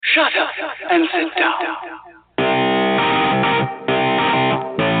Shut up and sit down.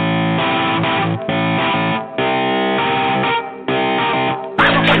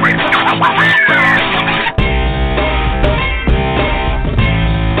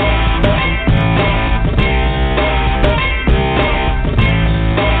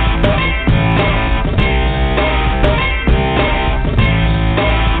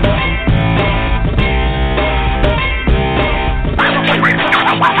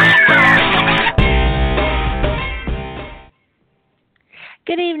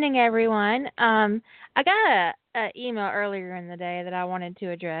 Good evening, everyone. I got a email earlier in the day that I wanted to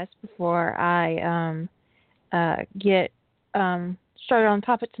address before I get started on the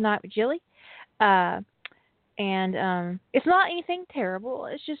topic tonight with Jilly. Uh, and it's not anything terrible.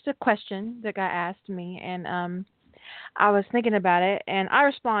 It's just a question that got asked me, and I was thinking about it, and I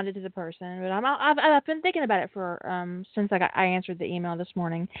responded to the person. But I've been thinking about it for since I answered the email this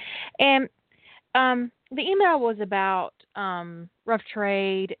morning, and the email was about rough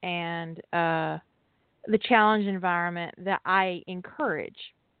trade and the challenge environment that I encourage.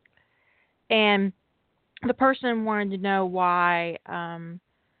 And the person wanted to know why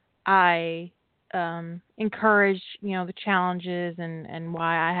I encourage, the challenges and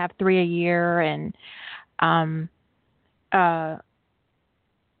why I have 3 a year um, uh,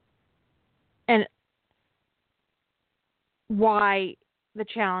 and why the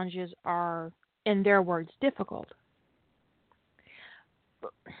challenges are, in their words, difficult.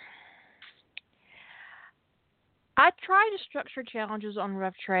 I try to structure challenges on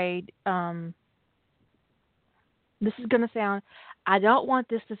Rough Trade. This is going to sound, I don't want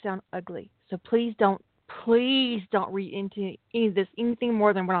this to sound ugly. So please don't read into any of this anything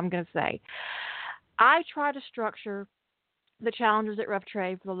more than what I'm going to say. I try to structure the challenges at Rough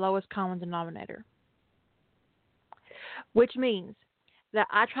Trade for the lowest common denominator, which means that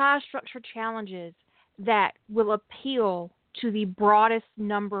I try to structure challenges that will appeal to the broadest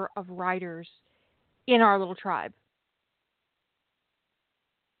number of writers in our little tribe.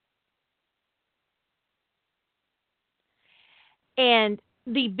 And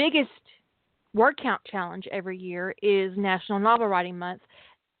the biggest word count challenge every year is National Novel Writing Month,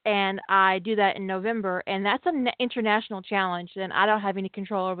 and I do that in November, and that's an international challenge, and I don't have any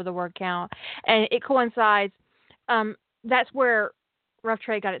control over the word count, and it coincides. That's where Rough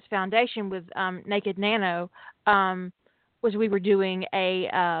Trade got its foundation with Naked Nano, was we were doing a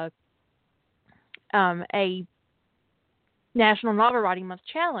National Novel Writing Month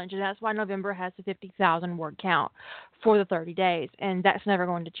challenge, and that's why November has the 50,000 word count for the 30 days, and that's never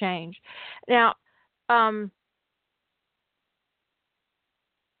going to change. Now,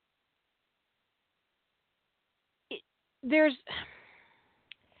 there's,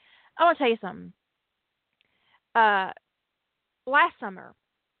 I want to tell you something. Last summer,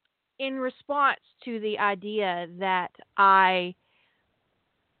 in response to the idea that I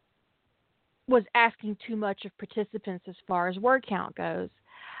was asking too much of participants as far as word count goes,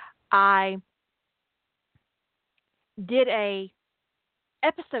 I did a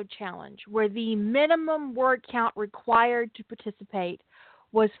episode challenge where the minimum word count required to participate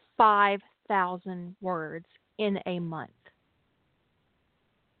was 5,000 words in a month.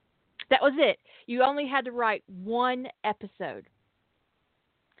 That was it. You only had to write one episode.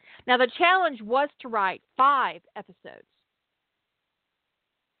 Now, the challenge was to write 5 episodes.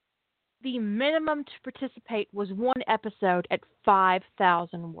 The minimum to participate was one episode at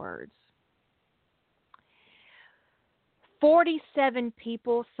 5,000 words. 47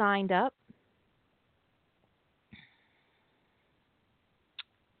 people signed up.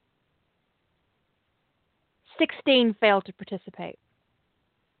 16 failed to participate.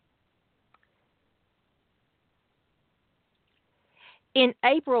 In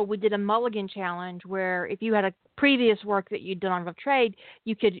April, we did a mulligan challenge where if you had a previous work that you'd done on Rough Trade,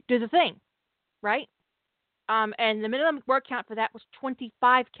 you could do the thing, right? And the minimum word count for that was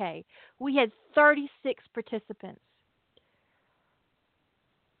 25K. We had 36 participants.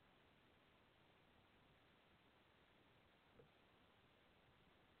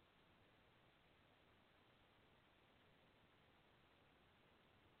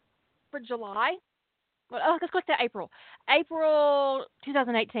 For July, let's go to April. April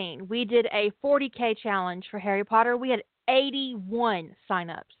 2018, we did a 40K challenge for Harry Potter. We had 81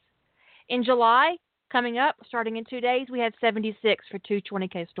 signups. In July, coming up, starting in 2 days, we had 76 for two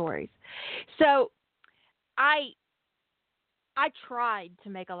 20K stories. So I tried to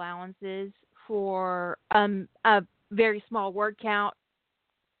make allowances for a very small word count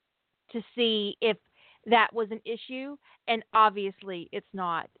to see if that was an issue, and obviously it's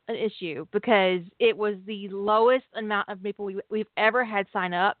not an issue because it was the lowest amount of people we've ever had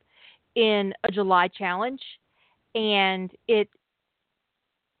sign up in a July challenge, and it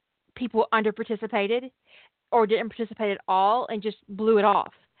people underparticipated or didn't participate at all and just blew it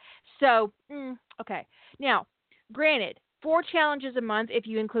off. So, okay. Now, granted, 4 challenges a month if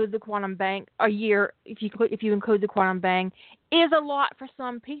you include the Quantum Bank, a year if you include the Quantum Bank, is a lot for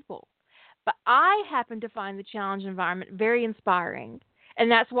some people. But I happen to find the challenge environment very inspiring, and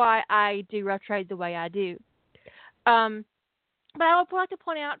that's why I do rough trade the way I do. Um, but I would like to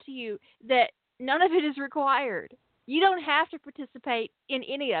point out to you that none of it is required. You don't have to participate in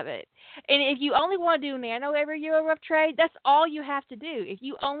any of it. And if you only want to do Nano every year of rough trade, that's all you have to do. If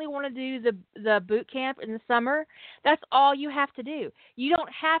you only want to do the boot camp in the summer, that's all you have to do. You don't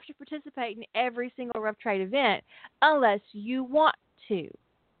have to participate in every single rough trade event unless you want to.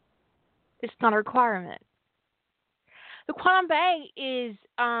 It's not a requirement. The Quantum Bang is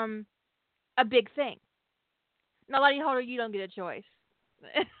a big thing. Now, Lady Holder, you don't get a choice.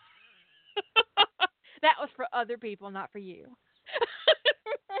 That was for other people, not for you.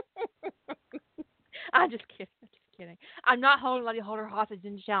 I'm just kidding. I'm just kidding. I'm not holding Lady Holder hostage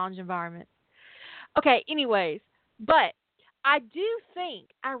in challenge environments. Okay, anyways, but I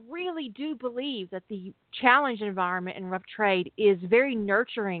really do believe that the challenge environment in rough trade is very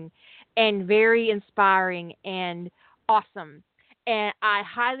nurturing and very inspiring and awesome. And I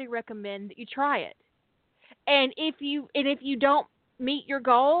highly recommend that you try it. And if you don't meet your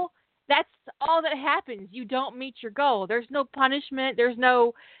goal, that's all that happens. You don't meet your goal. There's no punishment. There's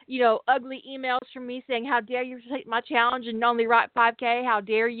no, ugly emails from me saying, "How dare you take my challenge and only write 5K? How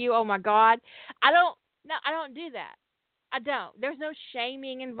dare you? Oh my God." I don't do that. I don't. There's no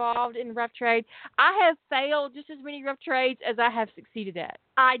shaming involved in rough trade. I have failed just as many rough trades as I have succeeded at.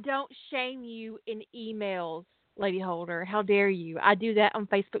 I don't shame you in emails, Lady Holder. How dare you? I do that on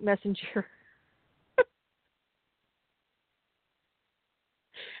Facebook Messenger.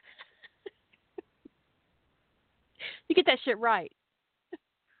 You get that shit right.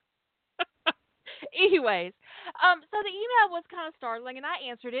 Anyways, so the email was kind of startling, and I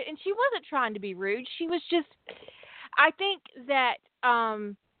answered it, and she wasn't trying to be rude. She was just, I think that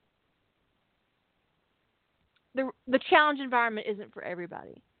the challenge environment isn't for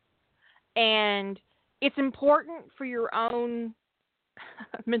everybody, and it's important for your own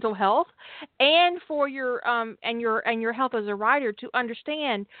mental health and for your health as a writer to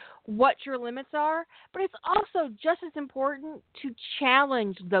understand what your limits are, but it's also just as important to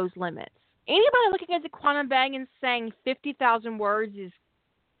challenge those limits. Anybody looking at the Quantum Bang and saying 50,000 words is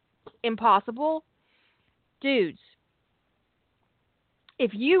impossible, dudes,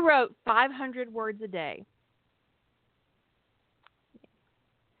 if you wrote 500 words a day,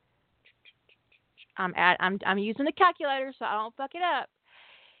 I'm using the calculator so I don't fuck it up.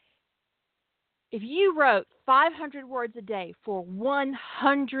 If you wrote 500 words a day for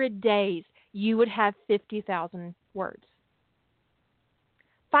 100 days, you would have 50,000 words.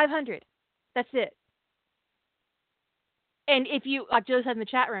 500. That's it. And if you, like Joe said in the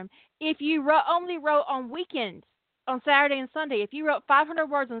chat room, if you only wrote on weekends, on Saturday and Sunday, if you wrote 500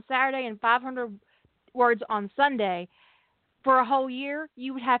 words on Saturday and 500 words on Sunday for a whole year,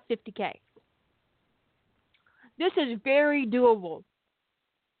 you would have 50K. This is very doable.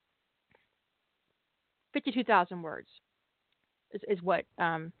 52,000 words is what,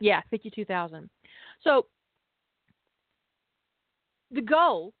 52,000. So the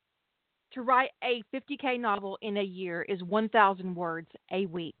goal to write a 50K novel in a year is 1,000 words a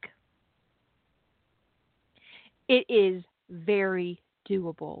week. It is very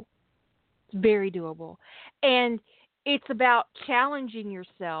doable. It's very doable. And it's about challenging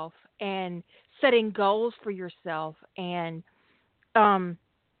yourself and setting goals for yourself and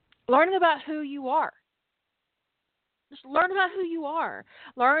learning about who you are. Just learn about who you are.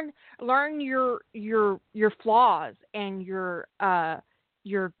 Learn your flaws and your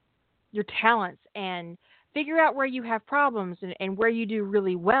talents, and figure out where you have problems and where you do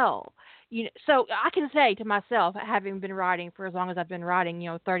really well. So I can say to myself, having been writing for as long as I've been writing,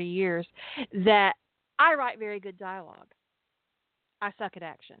 30 years, that I write very good dialogue. I suck at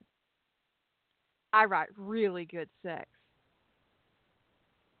action. I write really good sex.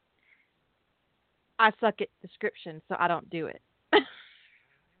 I suck at description, so I don't do it. These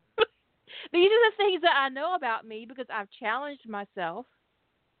are the things that I know about me because I've challenged myself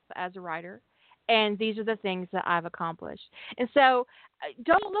as a writer, and these are the things that I've accomplished. And so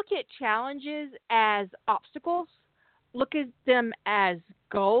don't look at challenges as obstacles. Look at them as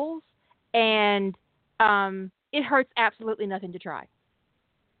goals, and it hurts absolutely nothing to try.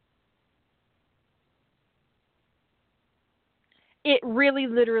 It really,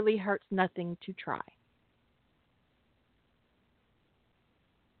 literally hurts nothing to try.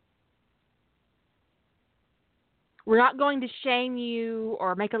 We're not going to shame you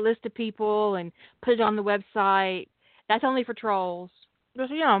or make a list of people and put it on the website. That's only for trolls.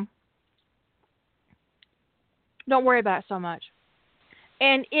 Just, don't worry about it so much.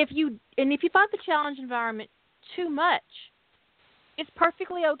 And if you find the challenge environment too much, it's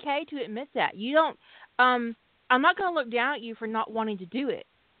perfectly okay to admit that. You don't. I'm not going to look down at you for not wanting to do it.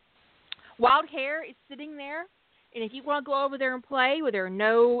 Wild Hair is sitting there, and if you want to go over there and play where there are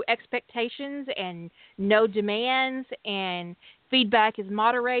no expectations and no demands and feedback is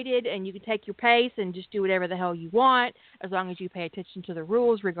moderated and you can take your pace and just do whatever the hell you want as long as you pay attention to the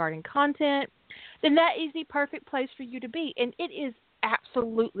rules regarding content, then that is the perfect place for you to be. And it is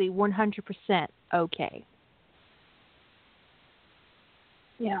absolutely 100% okay.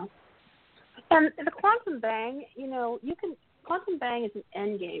 Yeah. And the Quantum Bang, Quantum Bang is an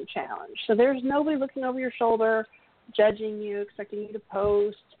end game challenge. So there's nobody looking over your shoulder, judging you, expecting you to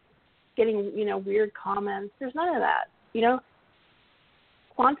post, getting, weird comments. There's none of that.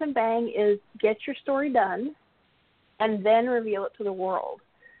 Quantum Bang is get your story done and then reveal it to the world,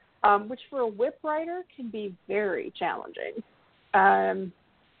 which for a whip writer can be very challenging. And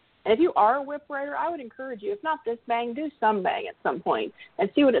if you are a whip writer, I would encourage you, if not this bang, do some bang at some point and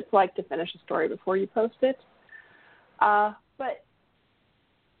see what it's like to finish a story before you post it. But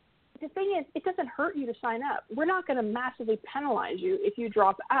the thing is, it doesn't hurt you to sign up. We're not going to massively penalize you if you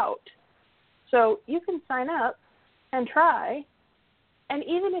drop out. So you can sign up and try. And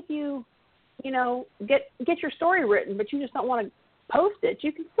even if you, get your story written, but you just don't want to post it,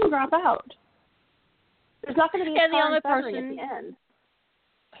 you can still drop out. There's not going to be a the only person person at the end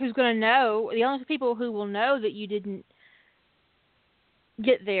who's going to know, the only people who will know that you didn't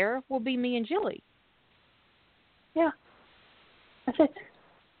get there will be me and Jilly. Yeah. That's it.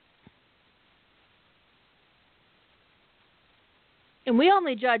 And we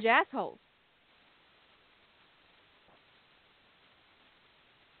only judge assholes.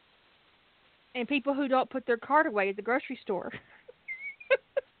 And people who don't put their cart away at the grocery store.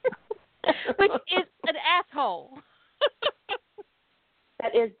 Which is an asshole.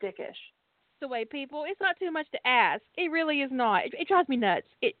 That is dickish. The way people, it's not too much to ask. It really is not. It drives me nuts.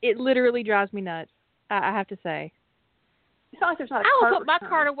 It literally drives me nuts, I have to say. It's not like there's not a I cart will put my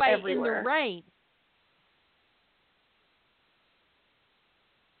cart away everywhere. in the rain.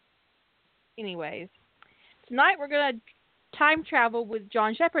 Anyways, tonight we're going to time travel with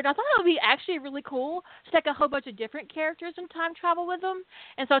John Shepherd. I thought it would be actually really cool to take a whole bunch of different characters and time travel with them.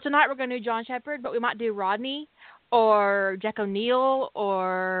 And so tonight we're going to do John Shepherd, but we might do Rodney or Jack O'Neill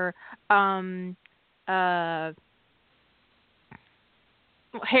or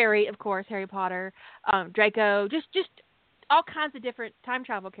Harry, of course, Harry Potter, Draco, just all kinds of different time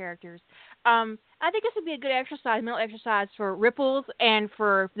travel characters. I think this would be a good exercise, mental exercise for Ripples and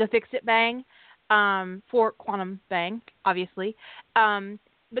for the Fix-It Bang, for Quantum Bang, obviously,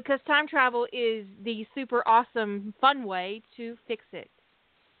 because time travel is the super awesome, fun way to fix it.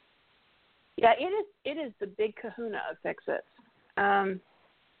 Yeah, it is the big kahuna of Fix-It.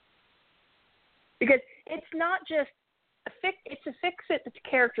 Because it's not just it's a Fix-It that the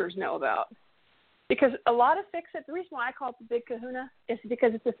characters know about. Because a lot of Fix-It, the reason why I call it the big kahuna is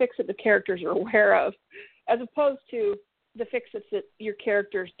because it's a Fix-It the characters are aware of, as opposed to the Fix-Its that your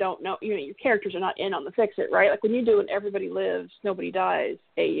characters don't know. Your characters are not in on the Fix-It, right? Like when you do an Everybody Lives, Nobody Dies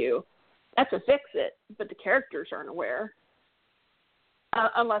AU, that's a Fix-It, but the characters aren't aware.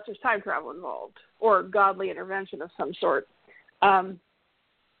 Unless there's time travel involved or godly intervention of some sort.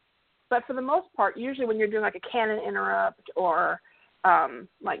 But for the most part, usually when you're doing like a canon interrupt or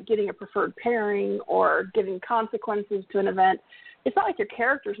like getting a preferred pairing or giving consequences to an event, it's not like your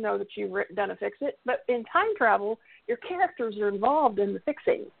characters know that you've done a Fix-It, but in time travel, your characters are involved in the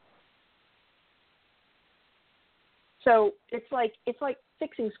fixing. So it's like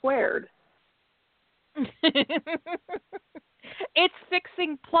fixing squared. It's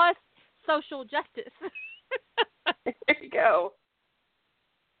fixing plus social justice. There you go.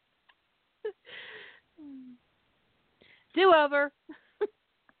 Do-over.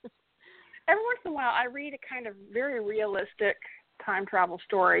 Every once in a while, I read a kind of very realistic time travel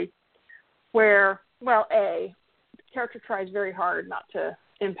story where, well, the character tries very hard not to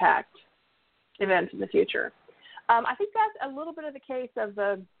impact events in the future. I think that's a little bit of the case of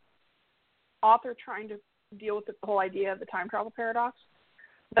the author trying to deal with the whole idea of the time travel paradox.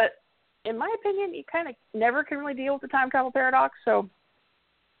 But in my opinion, you kind of never can really deal with the time travel paradox. So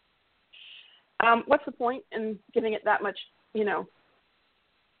what's the point in giving it that much,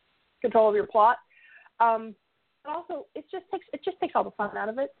 control of your plot? but also it just takes all the fun out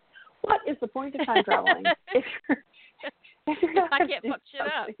of it. What is the point of time traveling if you're not I going to can't do fuck shit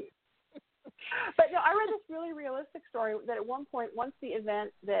up. something? But no, I read this really realistic story that at one point, once the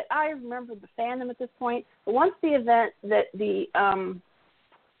event that I remember the fandom at this point, but once the event that the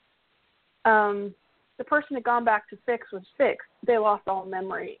person had gone back to fix was fixed, they lost all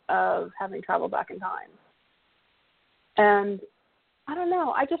memory of having traveled back in time. And I don't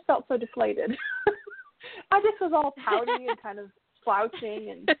know, I just felt so deflated. I just was all pouty and kind of slouching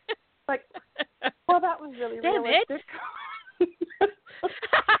and like, well, that was really Damn realistic.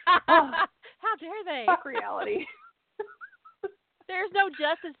 How dare they? Fuck reality. There's no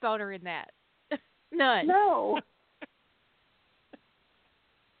justice boner in that. None. No.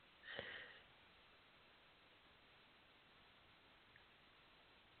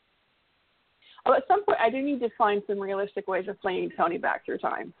 Oh, at some point, I do need to find some realistic ways of flinging Tony back through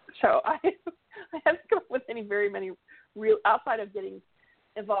time. So I haven't come up with very many real, outside of getting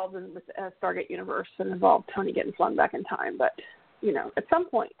involved in with the Stargate universe and involved Tony getting flung back in time. But, you know, at some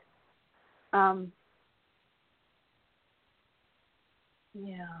point.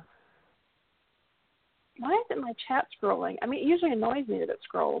 Yeah. Why isn't my chat scrolling? I mean, it usually annoys me that it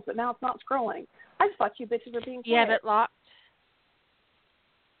scrolls, but now it's not scrolling. I just thought you bitches were being quiet. You have it locked?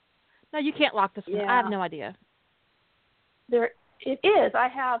 No, you can't lock this one. Yeah. I have no idea. There, it is. I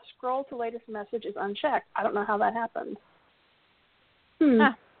have scroll to latest message is unchecked. I don't know how that happened.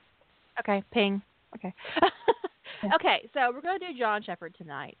 Huh. Okay, ping. Okay. Yeah. Okay, so we're going to do John Shepard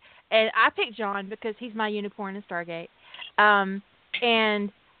tonight. And I picked John because he's my unicorn in Stargate.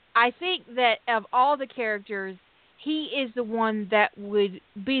 And I think that of all the characters, he is the one that would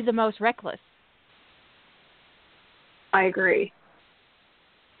be the most reckless. I agree.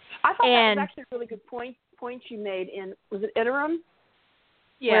 I thought that And- was actually a really good point you made in, was it Interim?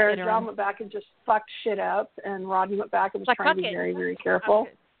 Yeah, Where Interim. John went back and just fucked shit up, and Rodney went back and was Like, trying to fuck be it. very, very careful.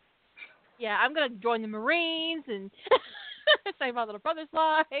 Yeah, I'm going to join the Marines and save my little brother's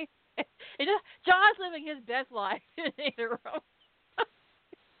life. John's living his best life in Interim.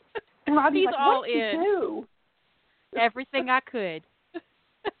 And Rodney's He's like, all what did in. you do? Everything I could.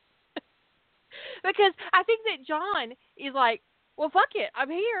 Because I think that John is like, well, fuck it, I'm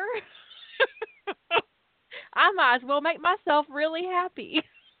here. I might as well make myself really happy.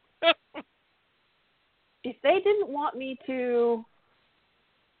 If they didn't want me to,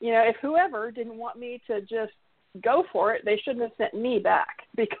 you know, if whoever didn't want me to just go for it, they shouldn't have sent me back,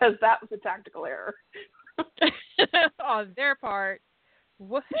 because that was a tactical error. On their part.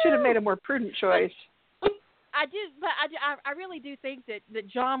 They should have made a more prudent choice. I really do think that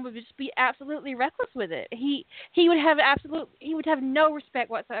John would just be absolutely reckless with it. He would have no respect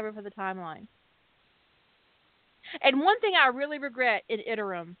whatsoever for the timeline. And one thing I really regret in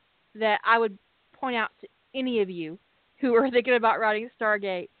Interim that I would point out to any of you who are thinking about writing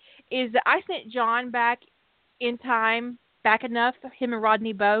Stargate is that I sent John back in time, back enough, him and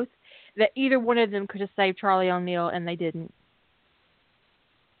Rodney both, that either one of them could have saved Charlie O'Neill, and they didn't.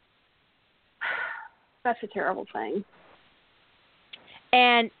 That's a terrible thing.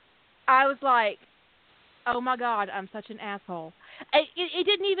 And I was like, oh my God, I'm such an asshole. It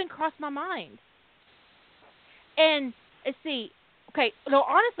didn't even cross my mind. And let's see, okay, no,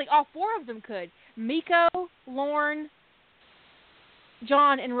 honestly, all four of them could. Miko, Lorne,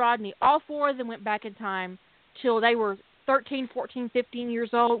 John, and Rodney, all four of them went back in time till they were 13, 14, 15 years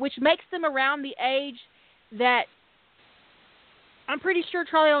old, which makes them around the age that I'm pretty sure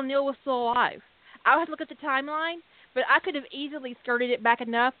Charlie O'Neill was still alive. I would have to look at the timeline, but I could have easily skirted it back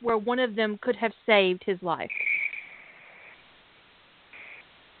enough where one of them could have saved his life.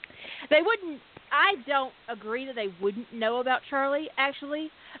 They wouldn't. I don't agree that they wouldn't know about Charlie, actually.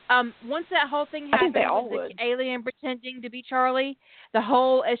 Once that whole thing happened with the alien pretending to be Charlie, the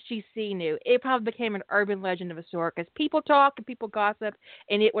whole SGC knew. It probably became an urban legend of a sort because people talk and people gossip,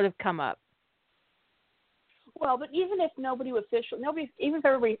 and it would have come up. Well, but even if even if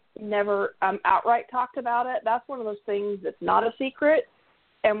everybody never outright talked about it, that's one of those things that's not a secret.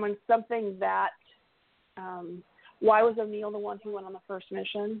 And when something that, why was O'Neill the one who went on the first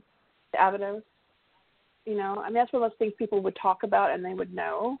mission to Abydos? You know, I mean, that's one of those things people would talk about and they would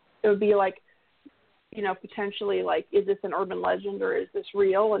know. It would be like, you know, potentially like, is this an urban legend or is this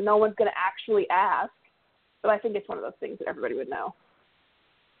real? And no one's going to actually ask. But I think it's one of those things that everybody would know.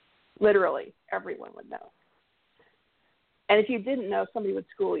 Literally, everyone would know. And if you didn't know, somebody would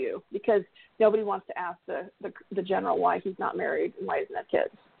school you because nobody wants to ask the general why he's not married and why he doesn't have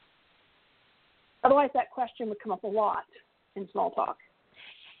kids. Otherwise, that question would come up a lot in small talk.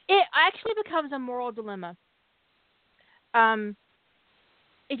 It actually becomes a moral dilemma.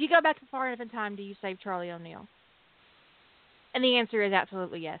 If you go back to far enough in time, do you save Charlie O'Neill? And the answer is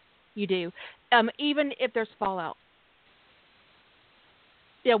absolutely yes. You do. Even if there's fallout.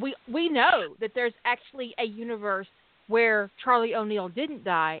 Yeah, we know that there's actually a universe where Charlie O'Neill didn't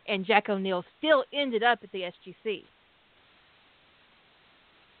die and Jack O'Neill still ended up at the SGC.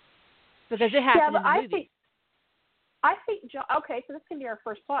 Because it happened in the movie. I think John. Okay, so this can be our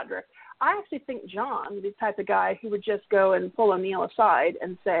first plot drift. I actually think John would be the type of guy who would just go and pull O'Neill aside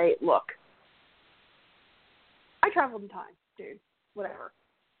and say, "Look, I traveled in time, dude. Whatever."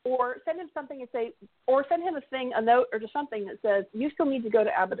 Or send him something and say, or send him a note, or just something that says, "You still need to go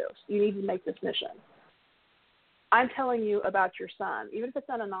to Abydos. You need to make this mission. I'm telling you about your son, even if it's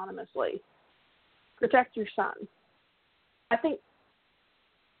done anonymously. Protect your son." I think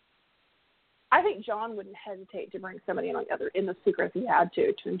John wouldn't hesitate to bring somebody in the secret if he had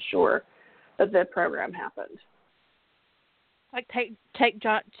to ensure that the program happened. Like take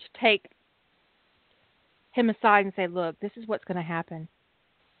him aside and say, "Look, this is what's going to happen.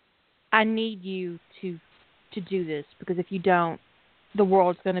 I need you to do this, because if you don't, the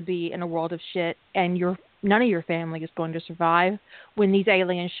world's going to be in a world of shit, and none of your family is going to survive when these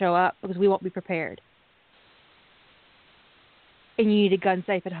aliens show up, because we won't be prepared. And you need a gun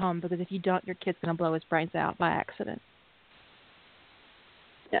safe at home, because if you don't, your kid's going to blow his brains out by accident."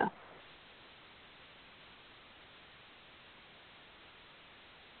 Yeah.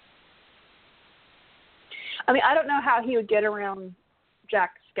 I mean, I don't know how he would get around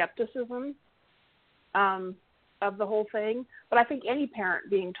Jack's skepticism of the whole thing, but I think any parent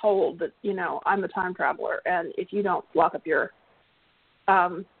being told that, I'm a time traveler, and if you don't lock up your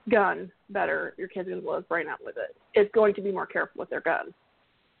gun better, your kid's going to blow his brain out with it, is going to be more careful with their gun.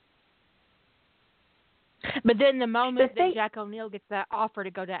 But then the moment that Jack O'Neill gets that offer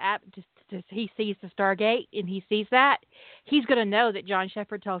to go to he sees the Stargate, and he sees that, he's going to know that John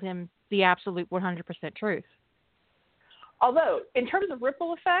Shepherd told him the absolute 100% truth. Although, in terms of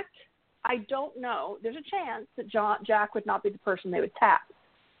ripple effect, I don't know. There's a chance that Jack would not be the person they would tap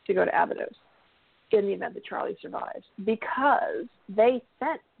to go to Abydos in the event that Charlie survives, because they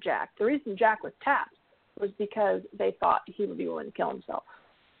sent Jack. The reason Jack was tapped was because they thought he would be willing to kill himself.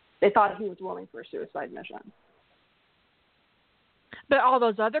 They thought he was willing for a suicide mission. But all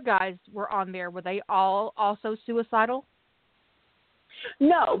those other guys were on there. Were they all also suicidal?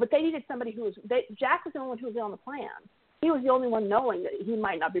 No, but they needed somebody Jack was the only one who was on the plan. He was the only one knowing that he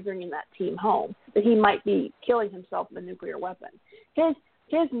might not be bringing that team home, that he might be killing himself with a nuclear weapon. His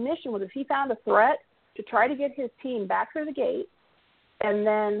mission was, if he found a threat, to try to get his team back through the gate and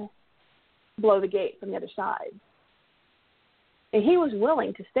then blow the gate from the other side. And he was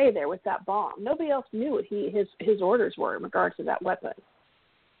willing to stay there with that bomb. Nobody else knew what his orders were in regards to that weapon.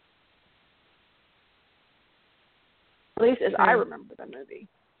 At least as I remember the movie.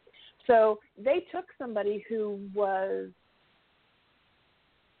 So they took somebody who was,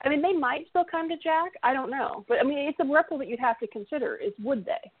 they might still come to Jack. I don't know. But, it's a ripple that you'd have to consider is, would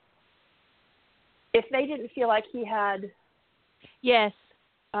they? If they didn't feel like he had... Yes,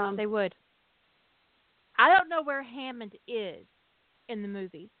 they would. I don't know where Hammond is in the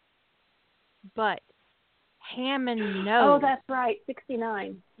movie, but Hammond knows... Oh, that's right,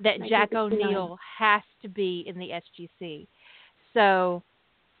 69. That Jack O'Neill has to be in the SGC. So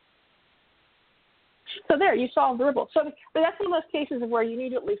there, you solved the ripple. But that's one of those cases of where you need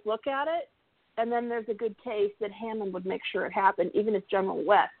to at least look at it, and then there's a good case that Hammond would make sure it happened, even if General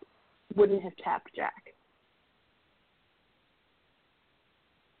West wouldn't have tapped Jack.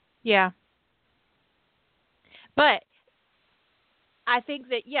 Yeah. But I think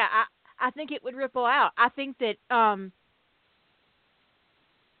that, I think it would ripple out. I think that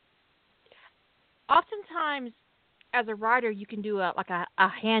oftentimes as a writer you can do a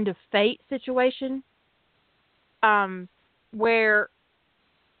hand of fate situation where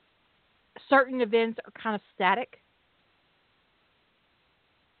certain events are kind of static,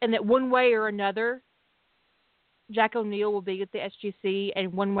 and that one way or another Jack O'Neill will be at the SGC,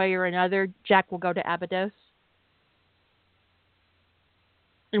 and one way or another Jack will go to Abydos.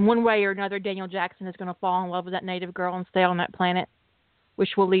 And one way or another Daniel Jackson is going to fall in love with that native girl and stay on that planet, which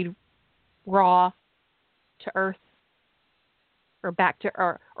will lead Raw to Earth, or back to,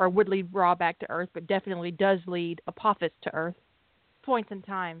 or would lead Raw back to Earth, but definitely does lead Apophis to Earth, points in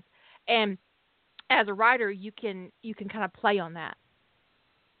time. And as a writer, you can kind of play on that.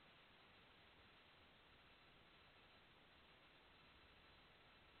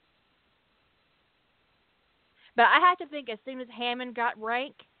 But I have to think, as soon as Hammond got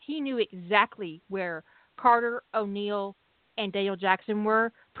rank, he knew exactly where Carter, O'Neill, and Daniel Jackson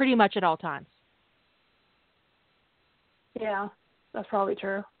were pretty much at all times. Yeah, that's probably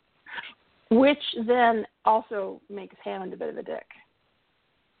true. Which then also makes Hammond a bit of a dick.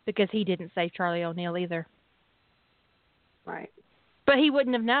 Because he didn't save Charlie O'Neill either. Right. But he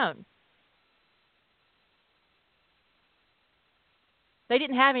wouldn't have known. They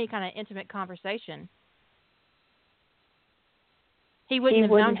didn't have any kind of intimate conversation. He wouldn't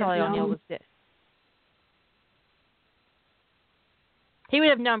have known Charlie O'Neill was dead. He would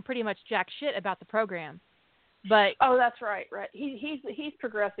have known pretty much jack shit about the program. But oh, that's right. He's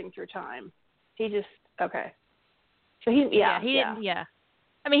progressing through time. He just okay. So he didn't. Yeah.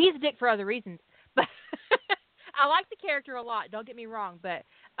 I mean, he's a dick for other reasons, but I like the character a lot. Don't get me wrong, but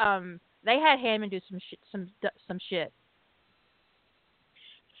they had Hammond do some shit.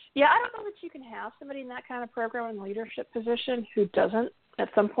 Yeah, I don't know that you can have somebody in that kind of program in leadership position who doesn't at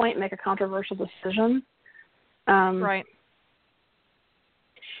some point make a controversial decision. Right.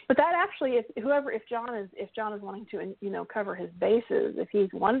 But that actually, if John is wanting to, cover his bases, if he's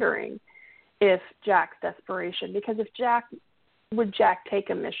wondering if Jack's desperation, because would Jack take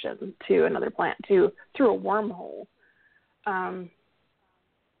a mission to another planet through a wormhole?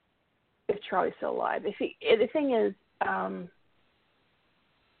 If Charlie's still alive, the thing is,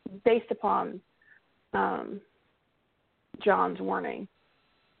 based upon John's warning,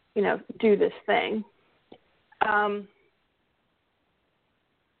 do this thing.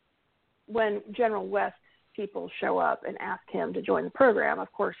 When General West's people show up and ask him to join the program,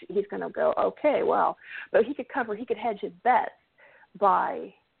 of course he's going to go, okay, well, but he could hedge his bets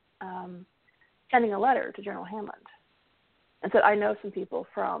by sending a letter to General Hammond and said, I know some people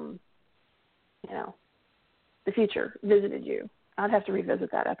from, the future visited you. I'd have to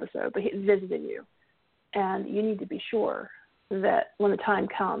revisit that episode, but he visited you. And you need to be sure that when the time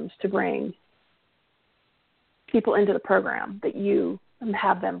comes to bring people into the program, that you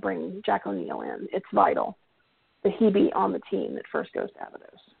have them bring Jack O'Neill in. It's vital that he be on the team that first goes to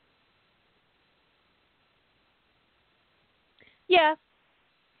Abydos. Yeah.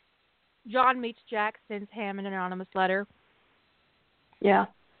 John meets Jack, sends Hammond an anonymous letter. Yeah.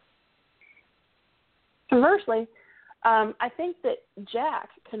 Conversely, I think that Jack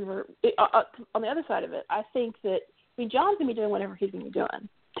on the other side of it, I think that John's going to be doing whatever he's going to be doing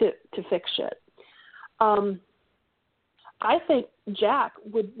to fix shit. I think Jack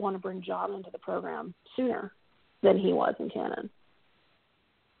would want to bring John into the program sooner than he was in canon.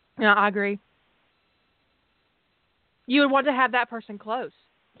 Yeah, I agree. You would want to have that person close.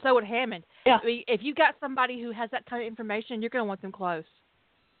 So would Hammond. Yeah. I mean, if you've got somebody who has that kind of information, you're going to want them close.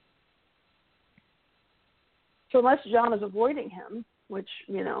 So unless John is avoiding him, which,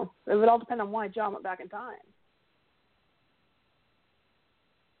 it would all depend on why John went back in time.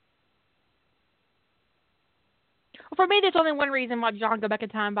 Well, for me, there's only one reason why John go back in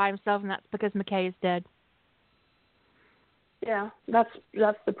time by himself, and that's because McKay is dead. Yeah, that's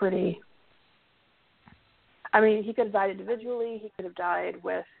the pretty... I mean, he could have died individually. He could have died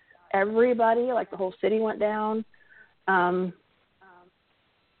with everybody, like the whole city went down.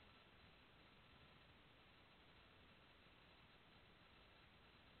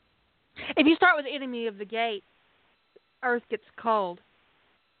 If you start with Enemy of the Gate, Earth gets cold.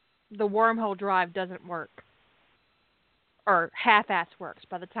 The wormhole drive doesn't work. Or half-ass works.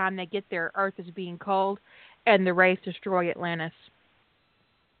 By the time they get there, Earth is being cold, and the Wraith destroy Atlantis.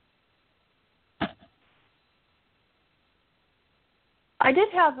 I did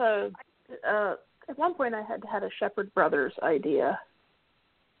have at one point I had a Shepherd Brothers idea.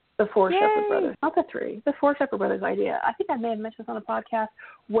 The four Shepherd Brothers, not the three. The four Shepherd Brothers idea. I think I may have mentioned this on a podcast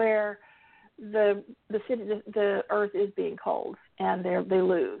where the Earth is being cold and they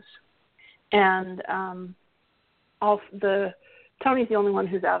lose, and Tony's the only one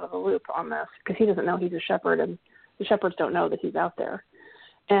who's out of the loop on this because he doesn't know he's a shepherd, and the shepherds don't know that he's out there,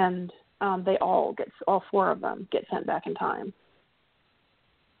 and all four of them get sent back in time.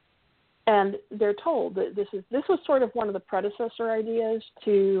 And they're told that this was sort of one of the predecessor ideas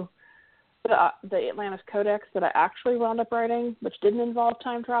to the Atlantis Codex that I actually wound up writing, which didn't involve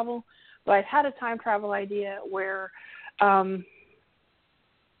time travel. But I had a time travel idea where that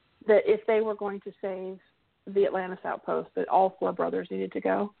if they were going to save the Atlantis outpost, that all four brothers needed to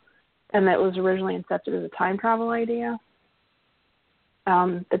go, and that was originally incepted as a time travel idea.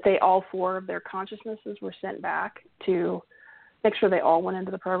 That they all four of their consciousnesses were sent back to make sure they all went into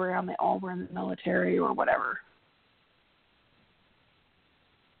the program, they all were in the military or whatever.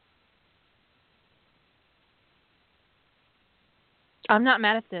 I'm not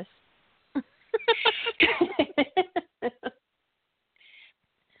mad at this.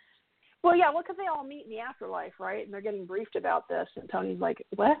 Well, because they all meet in the afterlife, right? And they're getting briefed about this, and Tony's like,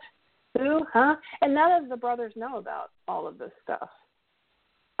 what? Who? Huh? And none of the brothers know about all of this stuff.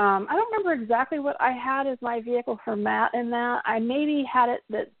 I don't remember exactly what I had as my vehicle for Matt in that. I maybe had it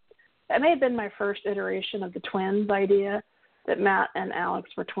that may have been my first iteration of the twins idea, that Matt and Alex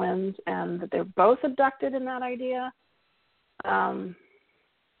were twins and that they're both abducted in that idea. I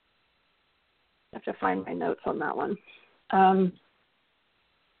have to find my notes on that one. Why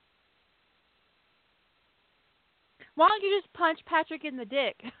don't you just punch Patrick in the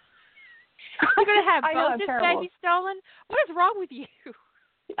dick? You're going to have both his babies stolen? What is wrong with you?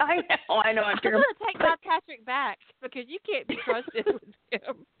 I know. I'm going to take my Patrick back because you can't be trusted with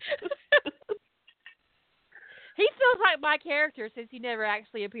him. He feels like my character since he never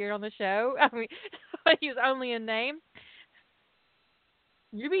actually appeared on the show. I mean, he was only a name.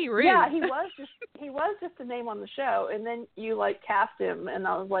 You're being rude. Yeah, he was just a name on the show, and then you like cast him, and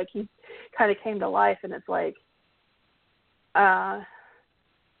I was like, he kind of came to life, and it's like,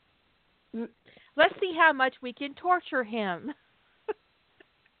 let's see how much we can torture him.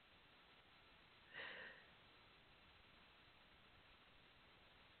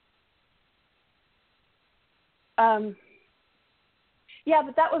 Yeah,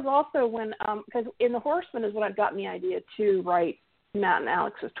 but that was also when, because in The Horseman is when I'd gotten the idea to write Matt and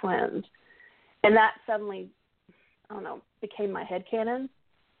Alex as twins. And that suddenly, I don't know, became my headcanon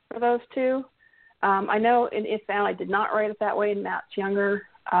for those two. I know in If Found I did not write it that way, and Matt's younger.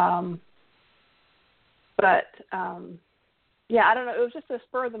 But, yeah, I don't know. It was just a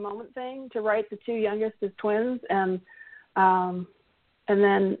spur-of-the-moment thing to write the two youngest as twins. And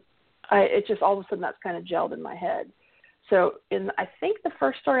then it just all of a sudden that's kind of gelled in my head. So I think the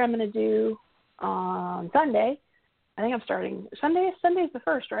first story I'm going to do on Sunday, I think I'm starting Sunday's the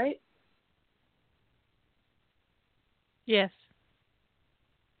first, right? Yes.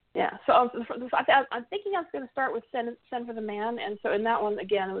 Yeah. So I'm thinking I'm going to start with Send for the Man, and so in that one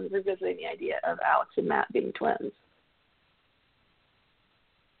again, I was revisiting the idea of Alex and Matt being twins.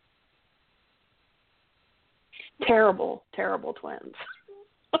 Terrible, terrible twins.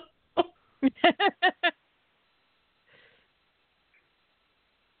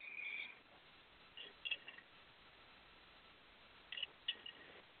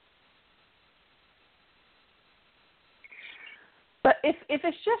 But if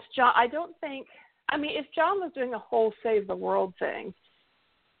it's just John, I don't think. I mean, if John was doing a whole save the world thing,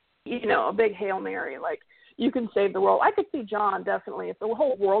 a big Hail Mary, like you can save the world. I could see John definitely if the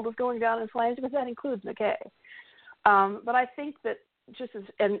whole world was going down in flames, because that includes McKay. But I think that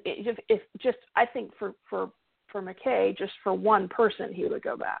I think for McKay, just for one person, he would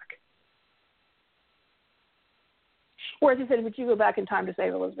go back. Whereas he said, would you go back in time to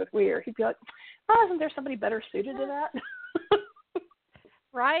save Elizabeth Weir? He'd be like, oh, isn't there somebody better suited to that?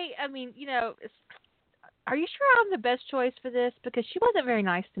 Right? I mean, are you sure I'm the best choice for this? Because she wasn't very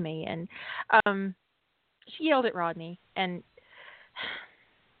nice to me, and she yelled at Rodney, and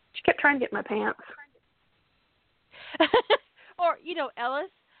she kept trying to get my pants. Or, Ellis,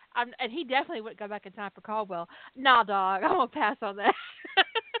 and he definitely wouldn't go back in time for Caldwell. Nah, dog, I'm going to pass on that.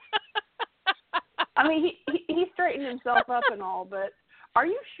 I mean, he straightened himself up and all, but are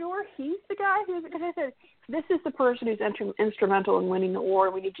you sure he's the guy who's, because I said, this is the person who's instrumental in winning the war,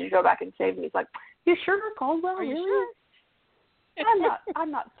 and we need you to go back and save him. He's like, you sure, Caldwell? Are you really? sure?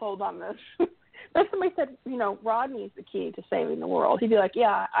 I'm not sold on this. If somebody said, Rodney's the key to saving the world, he'd be like,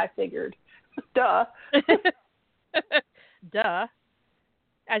 yeah, I figured. Duh. Duh.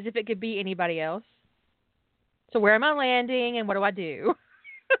 As if it could be anybody else. So where am I landing, and what do I do?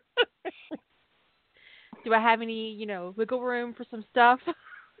 Do I have any, wiggle room for some stuff?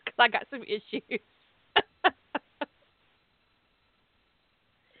 Because I got some issues.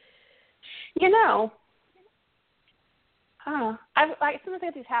 I sometimes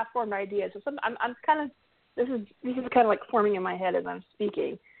get these half-formed ideas. So I'm kind of, this is kind of like forming in my head as I'm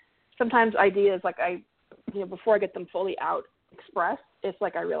speaking. Sometimes ideas, like before I get them fully out expressed, it's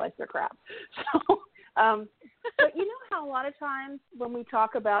like I realize they're crap. So, but you know how a lot of times when we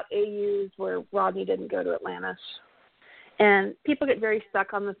talk about AUs where Rodney didn't go to Atlantis, and people get very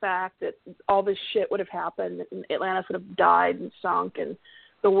stuck on the fact that all this shit would have happened, and Atlantis would have died and sunk, and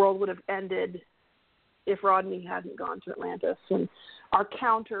the world would have ended if Rodney hadn't gone to Atlantis. And our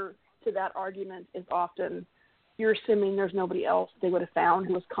counter to that argument is often, you're assuming there's nobody else they would have found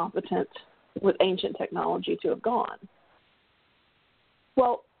who was competent with ancient technology to have gone.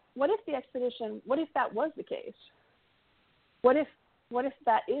 Well, what if that was the case? What if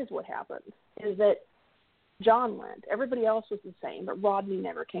that is what happened? Is that John went, everybody else was the same, but Rodney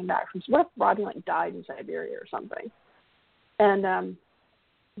never came back. What if Rodney died in Siberia or something? And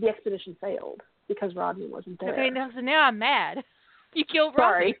the expedition failed because Rodney wasn't there. Okay, so now I'm mad. You killed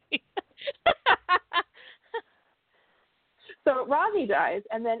Rodney. Sorry. So Rodney dies,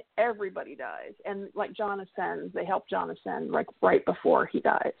 and then everybody dies. And like John ascends, they help John ascend like right before he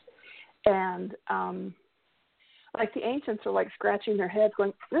dies. And like the ancients are like scratching their heads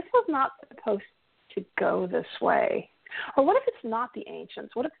going, this was not supposed to go this way. Or what if it's not the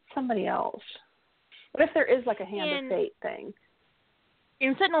ancients? What if it's somebody else? What if there is like a hand of fate thing?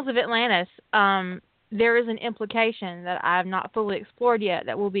 In Sentinels of Atlantis, there is an implication that I have not fully explored yet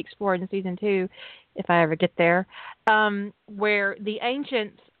that will be explored in season 2, if I ever get there, where the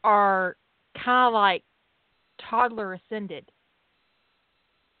ancients are kind of like toddler ascended.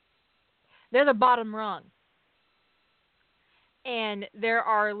 They're the bottom rung. And there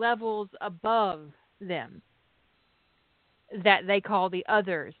are levels above them that they call the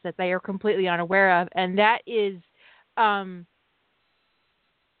others, that they are completely unaware of. And that is, the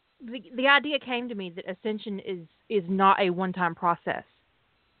idea came to me that ascension is not a one-time process.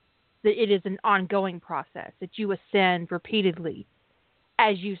 That it is an ongoing process, that you ascend repeatedly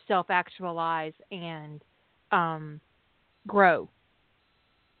as you self-actualize and grow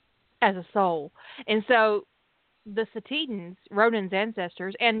as a soul. And so the Setidans, Ronan's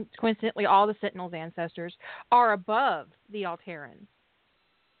ancestors, and coincidentally all the Sentinels' ancestors, are above the Alterans.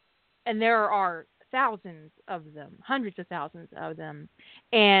 And there are thousands of them, hundreds of thousands of them,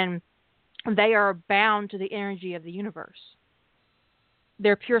 and they are bound to the energy of the universe.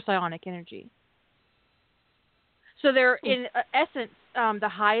 They're pure psionic energy. So they're, in essence, the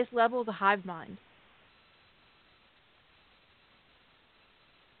highest level of the hive mind.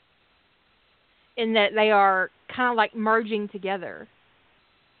 In that they are kind of like merging together,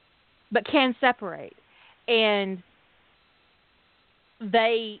 but can separate. And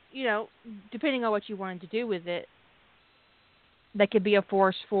they, depending on what you wanted to do with it, they could be a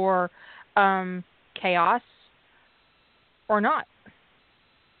force for chaos or not.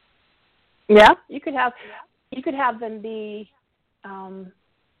 Yeah, you could have them be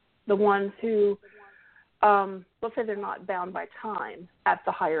the ones who, let's say they're not bound by time at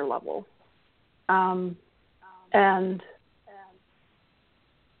the higher level, and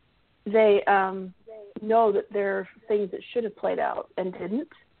they know that there are things that should have played out and didn't,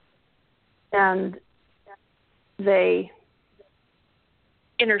 and they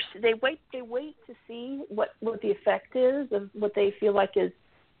wait to see what the effect is of what they feel like is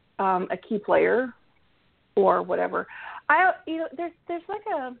a key player or whatever. There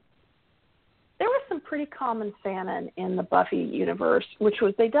was some pretty common fanon in the Buffy universe, which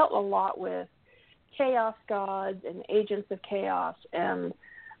was they dealt a lot with chaos gods and agents of chaos, and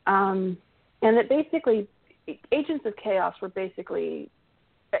that basically agents of chaos were basically,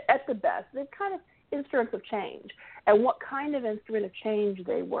 at the best, they're kind of instruments of change. And what kind of instrument of change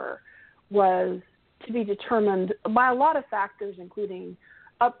they were was to be determined by a lot of factors, including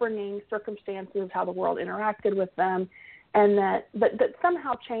upbringing, circumstances, how the world interacted with them, and that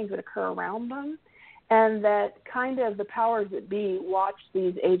somehow change would occur around them, and that kind of the powers that be watched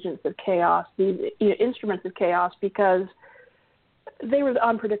these agents of chaos, these instruments of chaos, because they were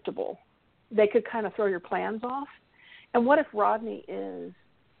unpredictable. They could kind of throw your plans off. And what if Rodney is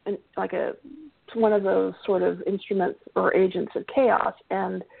one of those sort of instruments or agents of chaos,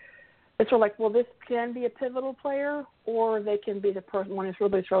 and it's sort of like, well, this can be a pivotal player, or they can be the person one who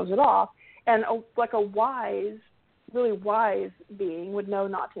really throws it off. And like a really wise being would know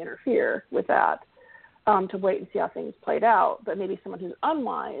not to interfere with that, to wait and see how things played out. But maybe someone who's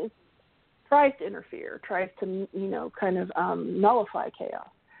unwise tries to interfere, tries to, kind of nullify chaos.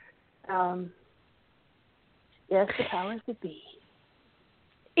 Yes, the powers that be.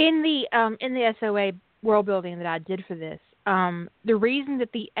 In the SOA world building that I did for this, the reason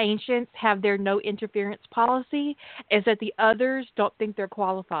that the ancients have their no interference policy is that the others don't think they're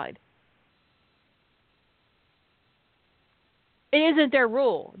qualified. It isn't their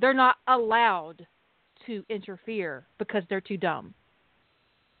rule. They're not allowed to interfere because they're too dumb.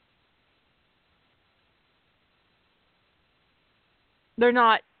 They're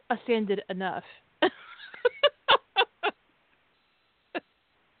not ascended enough.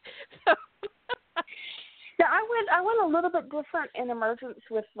 Yeah, I went a little bit different in Emergence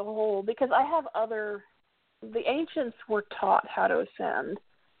with the whole, because I have the ancients were taught how to ascend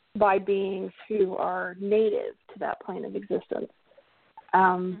by beings who are native to that plane of existence.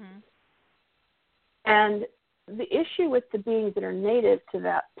 And the issue with the beings that are native to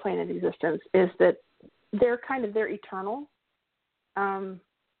that plane of existence is that they're eternal,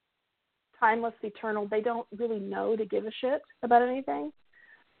 timeless, eternal. They don't really know to give a shit about anything.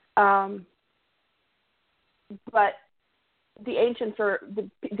 But the ancients are the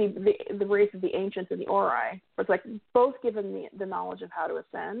race of the ancients and the Ori. It's like both given the knowledge of how to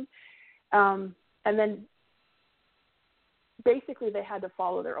ascend, and then basically they had to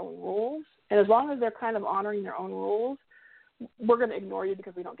follow their own rules. And as long as they're kind of honoring their own rules, we're going to ignore you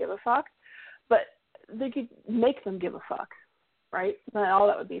because we don't give a fuck. But they could make them give a fuck, right? And all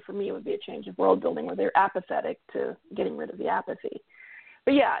that would be for me would be a change of world building where they're apathetic to getting rid of the apathy.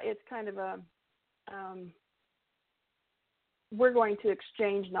 But yeah, it's kind of a, we're going to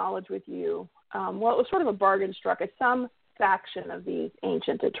exchange knowledge with you. Well, it was sort of a bargain struck. Some faction of these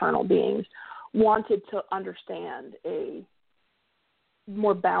ancient eternal beings wanted to understand a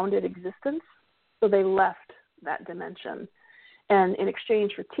more bounded existence, so they left that dimension. And in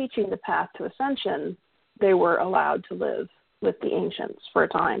exchange for teaching the path to ascension, they were allowed to live with the ancients for a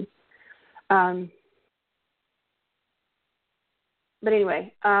time. But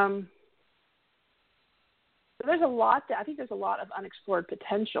anyway, there's a lot I think there's a lot of unexplored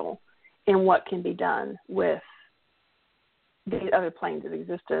potential in what can be done with the other planes of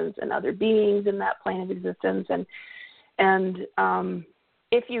existence and other beings in that plane of existence. And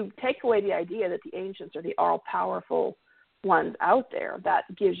if you take away the idea that the ancients are the all-powerful ones out there, that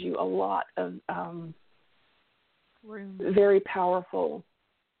gives you a lot of very powerful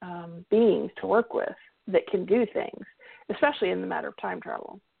beings to work with that can do things, especially in the matter of time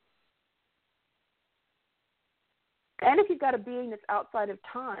travel. And if you've got a being that's outside of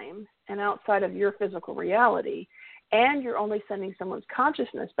time and outside of your physical reality, and you're only sending someone's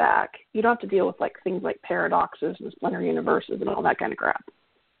consciousness back, you don't have to deal with like things like paradoxes and splinter universes and all that kind of crap.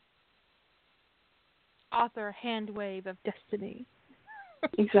 Author hand wave of destiny.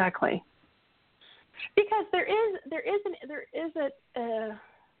 Exactly. Because there is a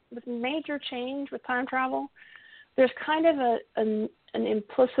with major change with time travel, there's kind of an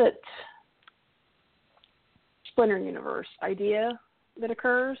implicit splinter universe idea that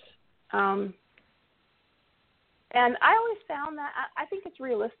occurs. And I always found that, I think it's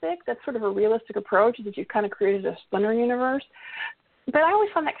realistic. That's sort of a realistic approach, that you've kind of created a splinter universe. But I always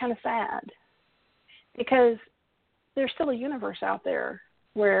found that kind of sad, because there's still a universe out there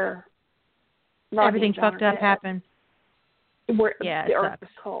where everything fucked up happened. Where the Earth is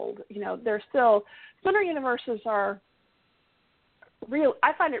cold. You know, there's still, splinter universes are real.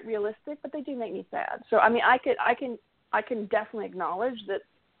 I find it realistic, but they do make me sad. So I mean, I can definitely acknowledge that,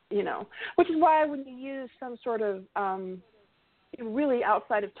 you know, which is why when you use some sort of really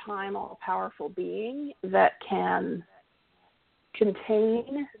outside of time, all powerful being that can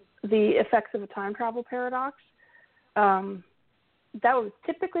contain the effects of a time travel paradox, that was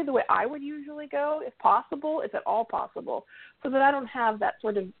typically the way I would usually go, if possible, if at all possible, so that I don't have that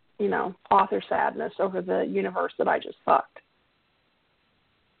sort of, you know, author sadness over the universe that I just fucked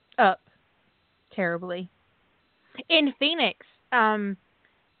up terribly. In Phoenix, the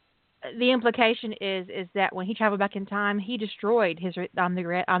implication is that when he traveled back in time, he destroyed his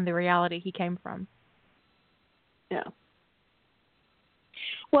the reality he came from. Yeah.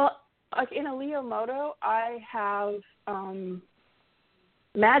 Well, like in a Leo Moto, I have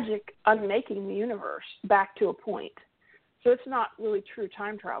magic unmaking the universe back to a point. So it's not really true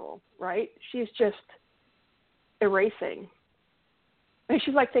time travel, right? She's just erasing. I mean,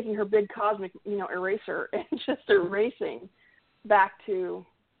 she's like taking her big cosmic, you know, eraser and just erasing back to,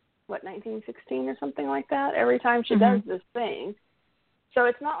 1916 or something like that, every time she does this thing. So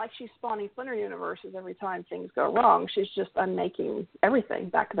it's not like she's spawning splinter universes every time things go wrong. She's just unmaking everything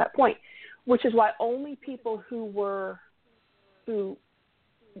back to that point, which is why only people who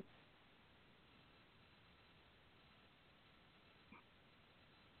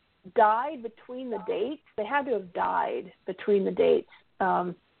died between the dates, they had to have died between the dates,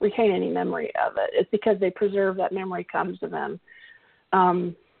 retain any memory of it. It's because they preserve that memory comes to them.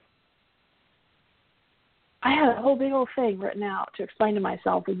 I had a whole big old thing written out to explain to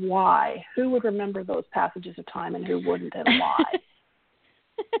myself who would remember those passages of time and who wouldn't, and why.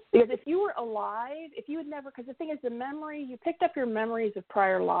 Because if you were alive, if you had never, because the thing is, the memory, you picked up your memories of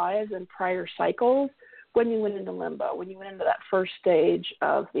prior lives and prior cycles when you went into limbo, when you went into that first stage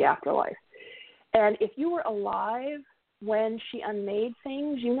of the afterlife. And if you were alive when she unmade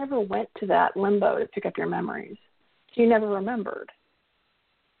things, you never went to that limbo to pick up your memories. So you never remembered.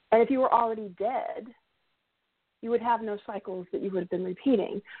 And if you were already dead, you would have no cycles that you would have been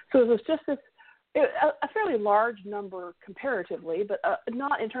repeating. So it was just a fairly large number comparatively, but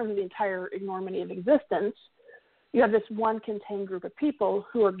not in terms of the entire enormity of existence. You have this one contained group of people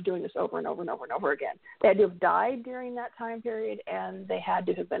who are doing this over and over and over and over again. They had to have died during that time period, and they had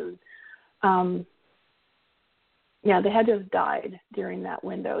to have been, they had to have died during that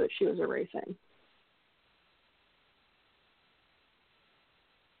window that she was erasing.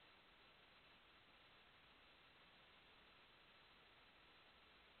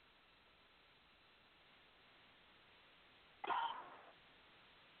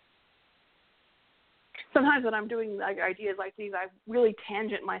 sometimes when I'm doing like ideas like these, I really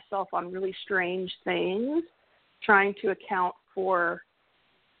tangent myself on really strange things, trying to account for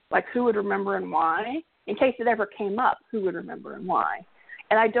like who would remember and why. In case it ever came up, who would remember and why?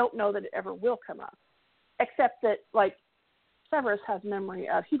 And I don't know that it ever will come up, except that like Severus has memory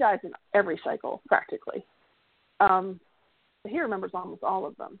of, he dies in every cycle practically. He remembers almost all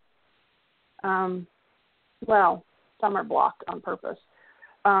of them. Well, some are blocked on purpose.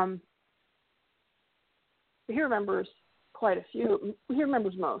 He remembers quite a few. He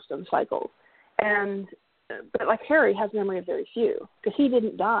remembers most of the cycles. But like Harry has memory of very few because he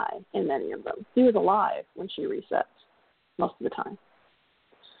didn't die in many of them. He was alive when she resets most of the time.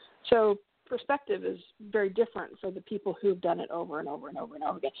 So perspective is very different for the people who've done it over and over and over and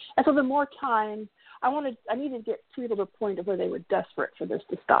over again. And so the more time, I needed to get people to a point of where they were desperate for this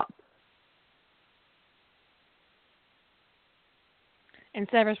to stop. And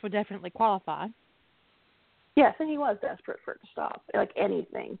Severus would definitely qualify. Yes, and he was desperate for it to stop, like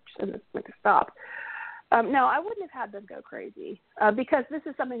anything, just make it stop. No, I wouldn't have had them go crazy because this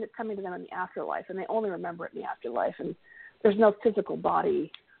is something that's coming to them in the afterlife, and they only remember it in the afterlife, and there's no physical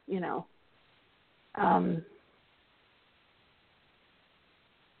body, you know.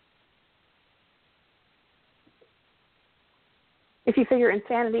 If you figure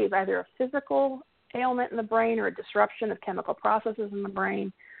insanity is either a physical ailment in the brain or a disruption of chemical processes in the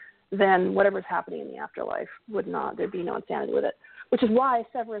brain, then whatever's happening in the afterlife there'd be no insanity with it. Which is why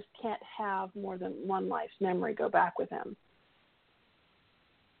Severus can't have more than one life's memory go back with him.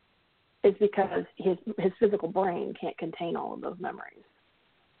 It's because his physical brain can't contain all of those memories.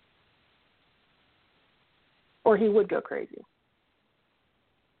 Or he would go crazy.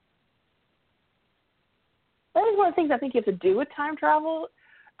 That is one of the things I think you have to do with time travel,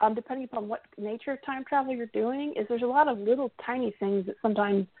 depending upon what nature of time travel you're doing, is there's a lot of little tiny things that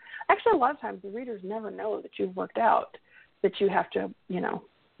sometimes, actually a lot of times the readers never know that you've worked out, that you have to,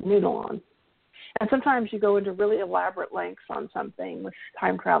 noodle on. And sometimes you go into really elaborate lengths on something with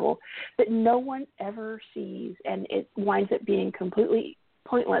time travel that no one ever sees, and it winds up being completely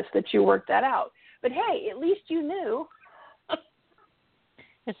pointless that you worked that out. But hey, at least you knew.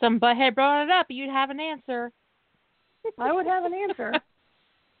 If some butthead brought it up, you'd have an answer. I would have an answer.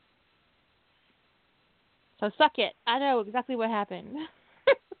 So suck it. I know exactly what happened.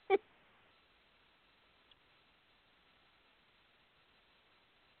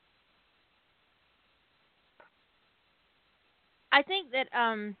 I think that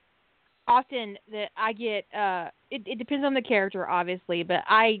often that I get it depends on the character, obviously, but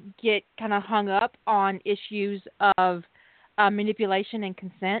I get kind of hung up on issues of manipulation and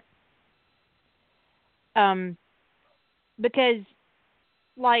consent. Because,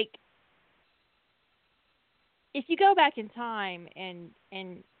 like, if you go back in time and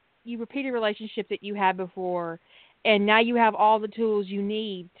you repeat a relationship that you had before, and now you have all the tools you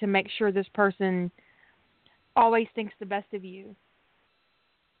need to make sure this person always thinks the best of you.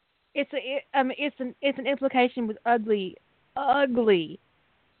 It's an implication with ugly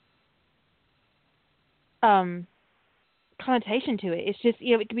connotation to it. It's just,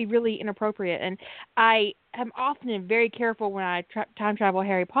 it can be really inappropriate, and I am often very careful when I time travel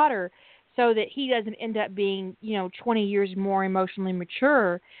Harry Potter so that he doesn't end up being 20 years more emotionally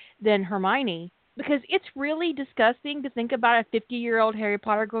mature than Hermione, because it's really disgusting to think about a 50-year-old Harry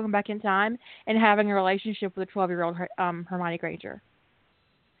Potter going back in time and having a relationship with a 12-year-old Hermione Granger.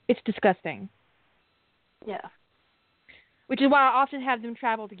 It's disgusting. Yeah. Which is why I often have them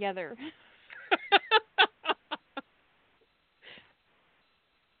travel together.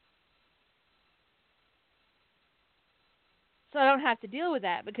 So I don't have to deal with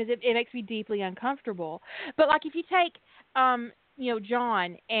that because it makes me deeply uncomfortable. But like if you take,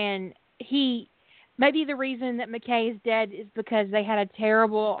 John, and maybe the reason that McKay is dead is because they had a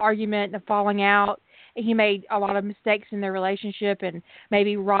terrible argument and a falling out, and he made a lot of mistakes in their relationship, and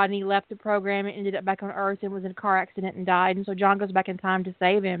maybe Rodney left the program and ended up back on Earth and was in a car accident and died, and so John goes back in time to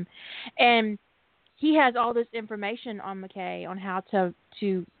save him. And he has all this information on McKay on how to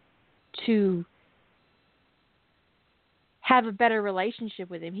have a better relationship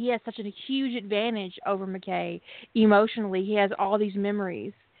with him. He has such a huge advantage over McKay emotionally. He has all these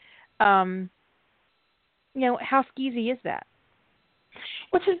memories. How skeezy is that?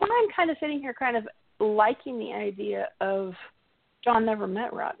 Which is why I'm kind of sitting here kind of liking the idea of John never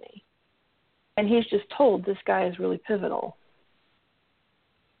met Rodney. And he's just told this guy is really pivotal.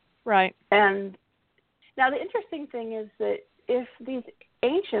 Right. And now the interesting thing is that if these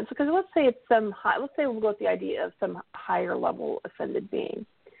ancients, because let's say we'll go with the idea of some higher level ascended being,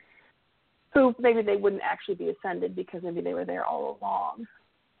 who maybe they wouldn't actually be ascended because maybe they were there all along.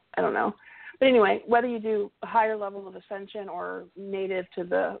 I don't know. But anyway, whether you do a higher level of ascension or native to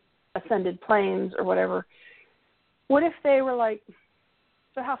the ascended planes or whatever, what if they were like,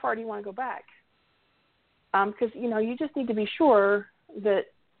 so how far do you want to go back? Because, you just need to be sure that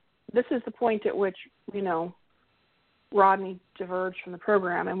this is the point at which, Rodney diverged from the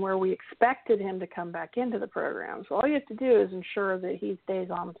program and where we expected him to come back into the program. So all you have to do is ensure that he stays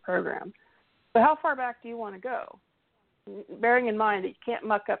on the program. But how far back do you want to go? Bearing in mind that you can't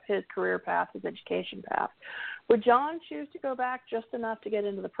muck up his career path, his education path. Would John choose to go back just enough to get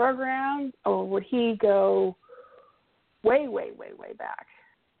into the program, or would he go way, way, way, way back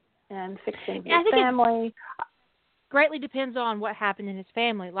and fix things with his family? Greatly depends on what happened in his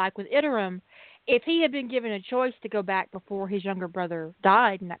family. Like with Iterum, if he had been given a choice to go back before his younger brother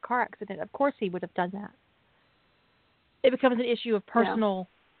died in that car accident, of course he would have done that. It becomes an issue of personal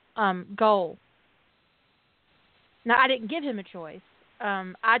goal. Now, I didn't give him a choice.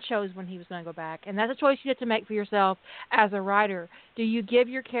 I chose when he was going to go back, and that's a choice you have to make for yourself as a writer. Do you give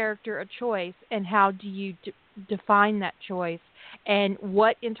your character a choice, and how do you define that choice, and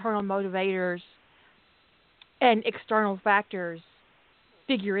what internal motivators and external factors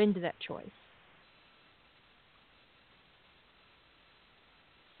figure into that choice?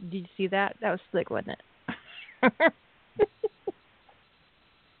 Did you see that? That was slick, wasn't it?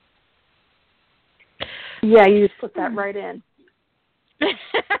 Yeah, you just put that right in.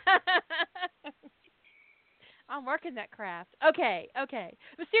 I'm working that craft. Okay.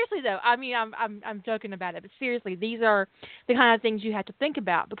 But seriously, though, I mean, I'm joking about it. But seriously, these are the kind of things you have to think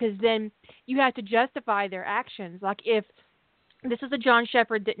about, because then you have to justify their actions. Like if this is a John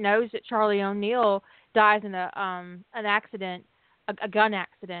Shepherd that knows that Charlie O'Neill dies in an accident, a gun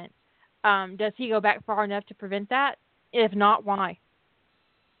accident, does he go back far enough to prevent that? If not, why?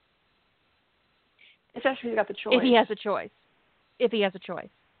 Especially if he's got the choice. If he has a choice.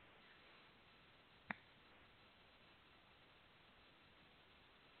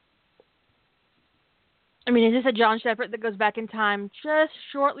 I mean, is this a John Shepherd that goes back in time just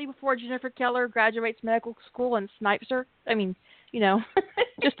shortly before Jennifer Keller graduates medical school and snipes her? I mean,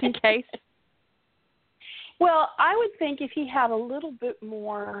 just in case. Well, I would think if he had a little bit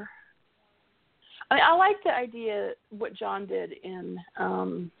more. I mean, I like the idea what John did in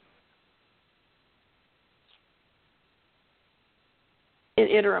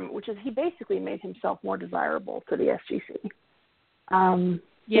Iterum, which is he basically made himself more desirable to the SGC.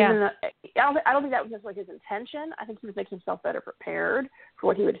 Yeah. I don't think that was necessarily his intention. I think he was making himself better prepared for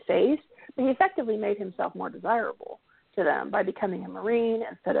what he would face, but he effectively made himself more desirable to them by becoming a Marine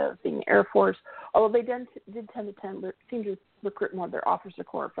instead of being the Air Force, although they did seem to recruit more of their officer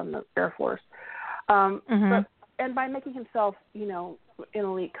corps from the Air Force. And by making himself, an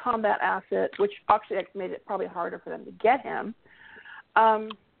elite combat asset, which actually made it probably harder for them to get him.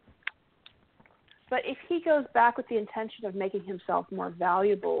 But if he goes back with the intention of making himself more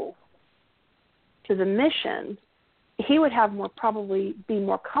valuable to the mission, he would probably be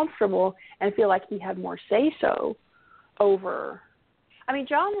more comfortable and feel like he had more say-so over. I mean,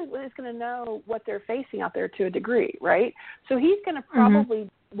 John is going to know what they're facing out there to a degree, right? So he's going to probably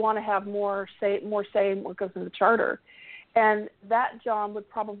want to have more say in what goes in the charter. And that John would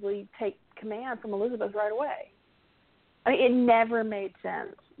probably take command from Elizabeth right away. I mean, it never made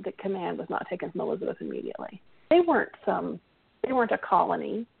sense that command was not taken from Elizabeth immediately. They weren't a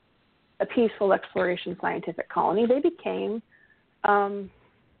colony, a peaceful exploration scientific colony. They became.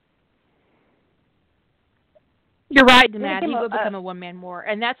 You're right, Matt. He would become a one-man war,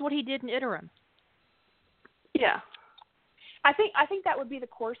 and that's what he did in Iterum. Yeah, I think that would be the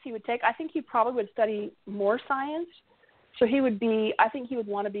course he would take. I think he probably would study more science, so he would be. I think he would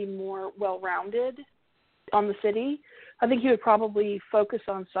want to be more well-rounded on the city. I think he would probably focus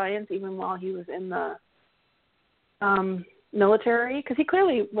on science even while he was in the military, because he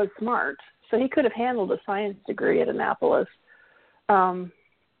clearly was smart. So he could have handled a science degree at Annapolis. But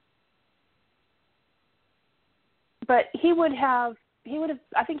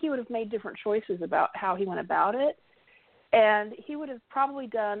I think he would have made different choices about how he went about it. And he would have probably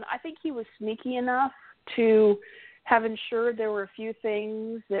I think he was sneaky enough to have ensured there were a few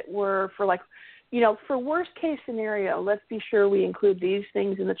things that were for for worst case scenario, let's be sure we include these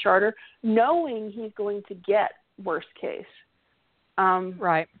things in the charter, knowing he's going to get worst case.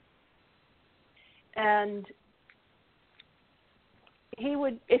 Right. And he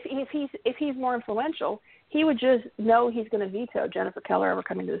would, if he's more influential, he would just know he's going to veto Jennifer Keller ever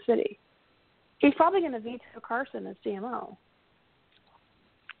coming to the city. He's probably going to veto Carson as CMO.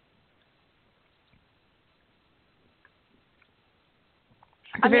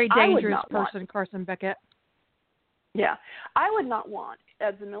 A very dangerous person, Carson Beckett. Yeah. I would not want,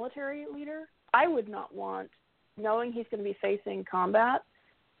 as a military leader, I would not want, knowing he's going to be facing combat,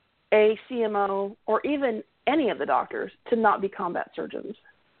 a CMO or even any of the doctors to not be combat surgeons.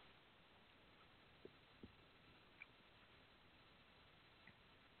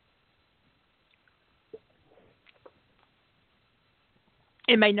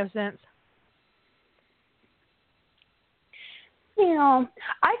 It made no sense. You know,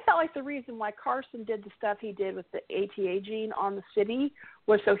 I felt like the reason why Carson did the stuff he did with the ATA gene on the city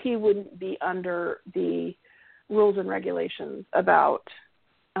was so he wouldn't be under the rules and regulations about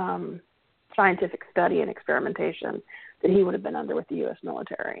scientific study and experimentation that he would have been under with the U.S.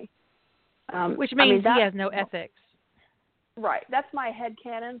 military. Which means he has no ethics. Right. That's my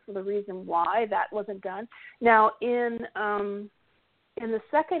headcanon for the reason why that wasn't done. Now, in the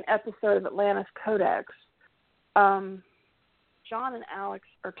second episode of Atlantis Codex, John and Alex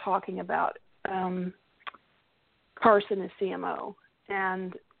are talking about Carson as CMO,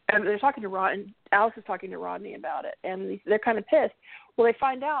 and they're talking to Rod, and Alex is talking to Rodney about it, and they're kind of pissed. Well, they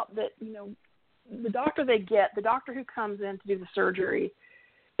find out that, you know, the doctor they get, the doctor who comes in to do the surgery,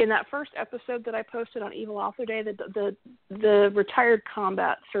 in that first episode that I posted on Evil Author Day, the retired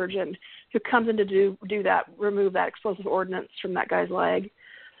combat surgeon who comes in to do that, remove that explosive ordnance from that guy's leg,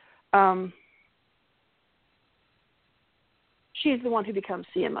 she's the one who becomes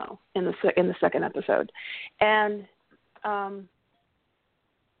CMO in the second episode, and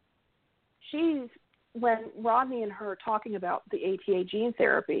when Rodney and her are talking about the ATA gene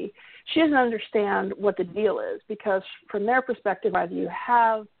therapy, she doesn't understand what the deal is, because from their perspective, either you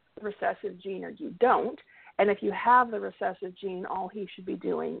have the recessive gene or you don't, and if you have the recessive gene, all he should be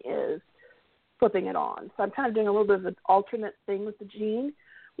doing is flipping it on. So I'm kind of doing a little bit of an alternate thing with the gene.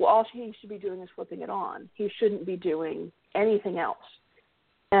 Well, all he should be doing is flipping it on. He shouldn't be doing anything else.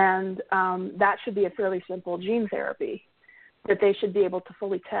 And that should be a fairly simple gene therapy that they should be able to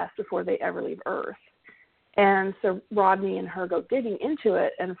fully test before they ever leave Earth. And so Rodney and her go digging into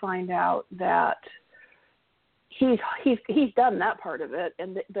it and find out that he's done that part of it,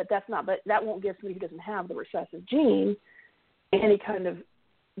 and but that won't give somebody who doesn't have the recessive gene any kind of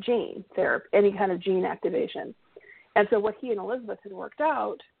gene therapy, any kind of gene activation. And so what he and Elizabeth had worked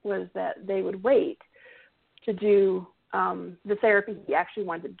out was that they would wait to do the therapy he actually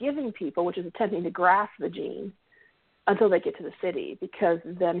winds up giving people, which is attempting to graft the gene, until they get to the city, because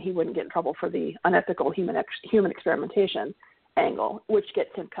then he wouldn't get in trouble for the unethical human experimentation angle, which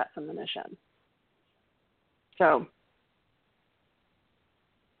gets him cut from the mission. So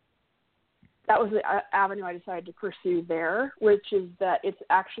that was the avenue I decided to pursue there, which is that it's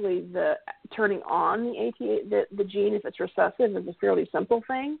actually the turning on the ATA, the gene, if it's recessive, is a fairly simple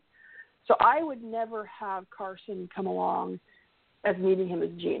thing. So I would never have Carson come along as needing him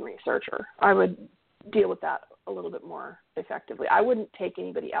as a gene researcher. I would deal with that a little bit more effectively. I wouldn't take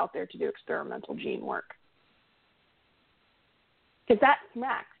anybody out there to do experimental gene work, because that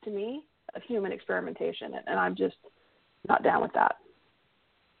smacks to me of human experimentation, and I'm just not down with that.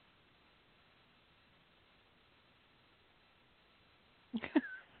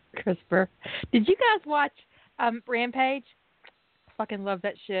 Christopher, did you guys watch Rampage? I fucking love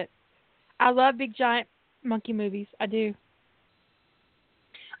that shit. I love big giant monkey movies. I do.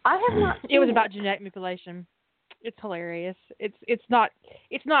 I have not. It was about genetic manipulation. It's hilarious. It's not.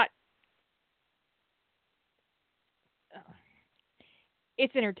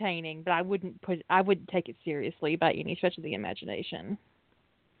 It's entertaining, but I wouldn't take it seriously by any stretch of the imagination.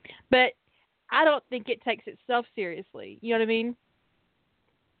 But I don't think it takes itself seriously. You know what I mean?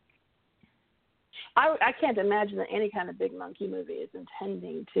 I can't imagine that any kind of big monkey movie is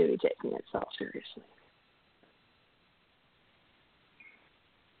intending to be taking itself seriously.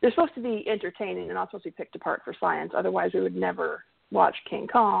 They're supposed to be entertaining. They're not supposed to be picked apart for science. Otherwise, we would never watch King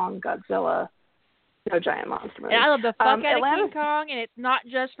Kong, Godzilla, no giant monster movies. And I love the fuck out of King Kong, and it's not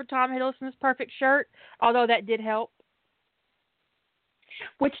just for Tom Hiddleston's perfect shirt, although that did help.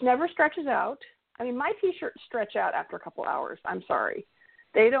 Which never stretches out. I mean, my T-shirts stretch out after a couple hours. I'm sorry.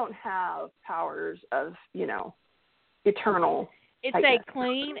 They don't have powers of, eternal. It's tightness. a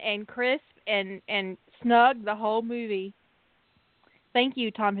clean and crisp and snug the whole movie. Thank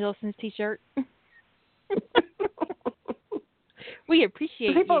you, Tom Hiddleston's T-shirt. We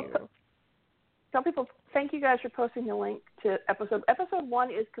appreciate you. Tell people, thank you guys for posting the link to episode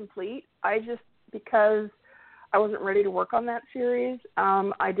 1 is complete. Because I wasn't ready to work on that series,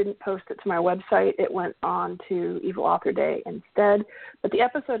 I didn't post it to my website. It went on to Evil Author Day instead. But the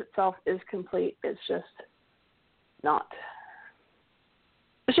episode itself is complete. It's just not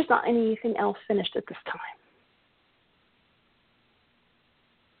anything else finished at this time.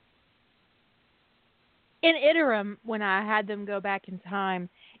 in interim, when I had them go back in time,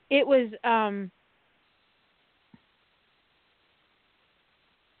 it was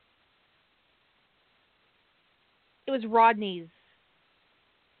Rodney's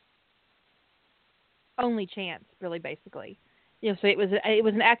only chance, really, basically. So it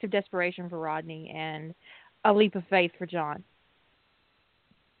was an act of desperation for Rodney and a leap of faith for John,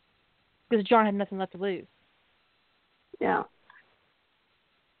 because John had nothing left to lose. Yeah.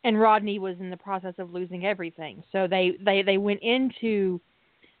 And Rodney was in the process of losing everything. So they went into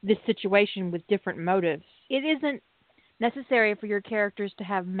this situation with different motives. It isn't necessary for your characters to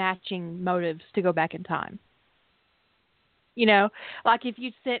have matching motives to go back in time. Like if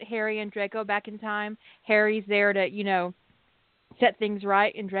you sent Harry and Draco back in time, Harry's there to, set things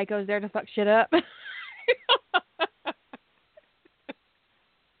right, and Draco's there to fuck shit up.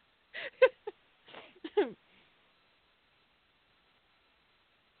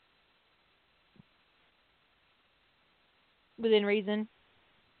 Within reason,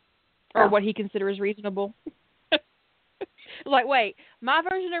 or what he considers reasonable. Like, wait, my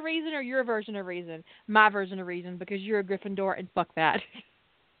version of reason or your version of reason? My version of reason, because you're a Gryffindor, and fuck that.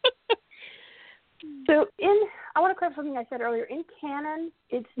 So I want to correct something I said earlier. In canon,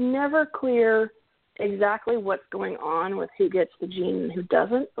 it's never clear exactly what's going on with who gets the gene and who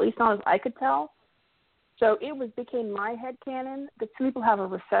doesn't, at least not as I could tell. So it became my headcanon that some people have a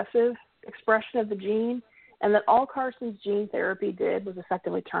recessive expression of the gene, and that all Carson's gene therapy did was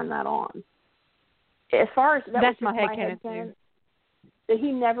effectively turn that on. As far as that's my headcanon too. That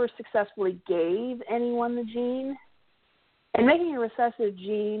he never successfully gave anyone the gene, and making a recessive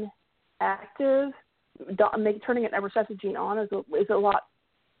gene active, turning a recessive gene on is a lot,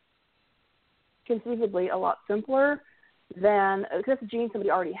 conceivably a lot simpler than, because it's a gene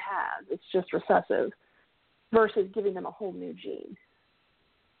somebody already has. It's just recessive versus giving them a whole new gene.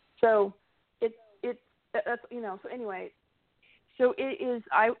 So that's so anyway. So it is.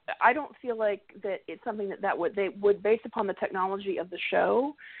 I don't feel like that it's something they would based upon the technology of the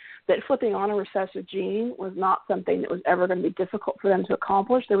show, that flipping on a recessive gene was not something that was ever going to be difficult for them to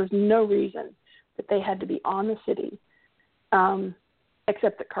accomplish. There was no reason that they had to be on the city,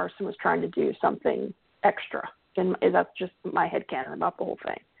 except that Carson was trying to do something extra. And that's just my headcanon about the whole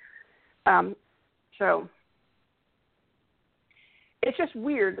thing. So it's just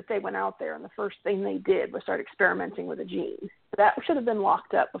weird that they went out there and the first thing they did was start experimenting with a gene. That should have been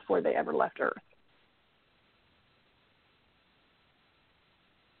locked up before they ever left Earth.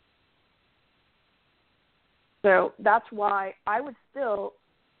 So that's why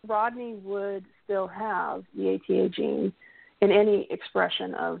Rodney would still have the ATA gene in any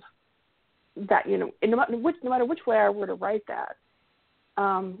expression of that, no matter which way I were to write that,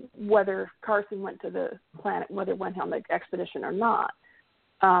 whether Carson went to the planet, whether it went on the expedition or not,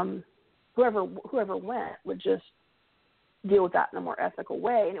 whoever went would just deal with that in a more ethical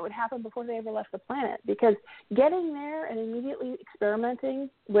way, and it would happen before they ever left the planet. Because getting there and immediately experimenting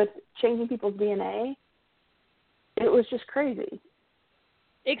with changing people's DNA, it was just crazy.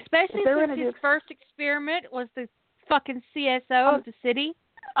 Especially since his first experiment was the fucking CSO of the city.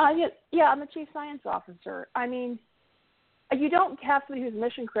 Yeah, I'm the chief science officer. I mean, you don't have somebody who's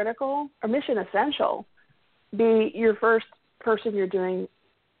mission critical or mission essential be your first person you're doing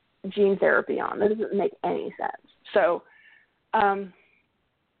gene therapy on. That doesn't make any sense. So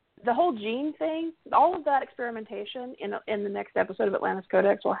the whole gene thing, all of that experimentation in the next episode of Atlantis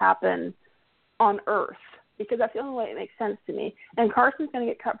Codex will happen on Earth, because that's the only way it makes sense to me. And Carson's going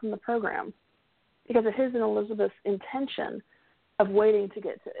to get cut from the program because of his and Elizabeth's intention of waiting to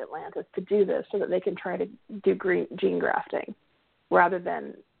get to Atlantis to do this so that they can try to do gene grafting rather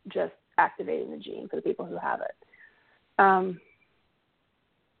than just activating the gene for the people who have it.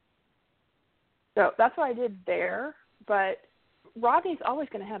 So that's what I did there. But Rodney's always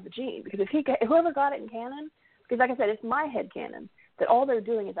going to have the gene, because whoever got it in canon, because like I said, it's my headcanon that all they're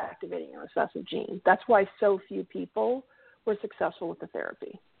doing is activating a recessive gene. That's why so few people were successful with the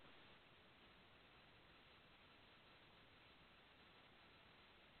therapy.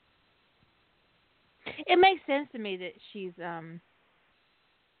 It makes sense to me that she's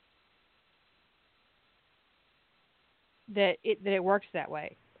that it works that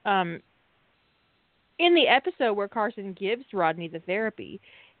way. In the episode where Carson gives Rodney the therapy,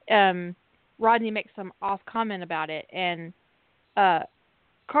 Rodney makes some off comment about it, and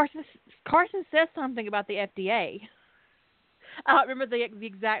Carson says something about the FDA. I don't remember the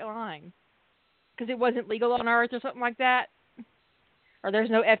exact line, because it wasn't legal on Earth or something like that, or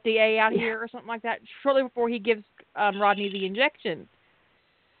there's no FDA out here or something like that. Shortly before he gives Rodney the injection,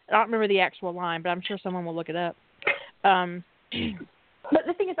 I don't remember the actual line, but I'm sure someone will look it up. But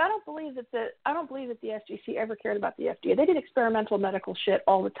the thing is, I don't believe that the SGC ever cared about the FDA. They did experimental medical shit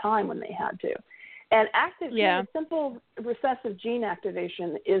all the time when they had to. And simple recessive gene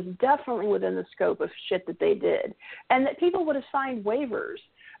activation is definitely within the scope of shit that they did. And that people would have signed waivers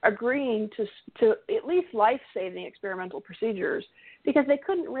agreeing to at least life-saving experimental procedures because they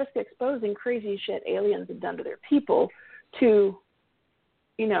couldn't risk exposing crazy shit aliens had done to their people to,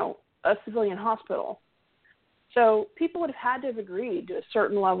 a civilian hospital. So people would have had to have agreed to a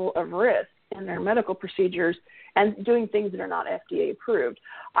certain level of risk in their medical procedures and doing things that are not FDA approved.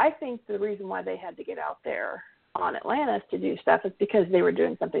 I think the reason why they had to get out there on Atlantis to do stuff is because they were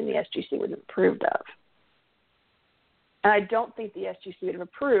doing something the SGC wasn't approved of. And I don't think the SGC would have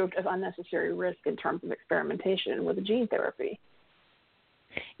approved of unnecessary risk in terms of experimentation with gene therapy.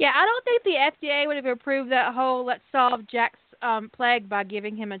 Yeah, I don't think the FDA would have approved that whole let's solve Jack's plague by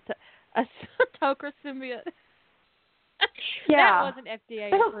giving him a Tok'ra symbiote. Yeah. That wasn't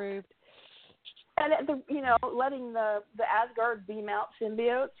FDA approved. And letting the Asgard beam out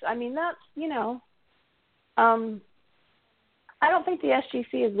symbiotes. I mean, that's I don't think the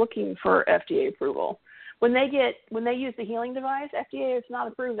SGC is looking for FDA approval. When they use the healing device, FDA has not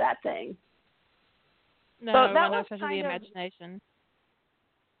approved that thing. No, so that was especially the imagination.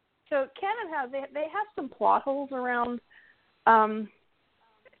 So Canon they have some plot holes around.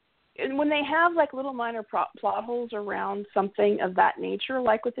 And when they have like little minor plot holes around something of that nature,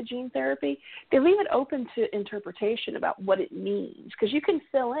 like with the gene therapy, they leave it open to interpretation about what it means, because you can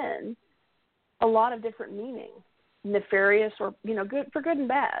fill in a lot of different meanings, nefarious or good for good and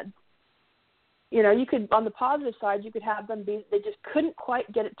bad. You could, on the positive side, you could have them they just couldn't quite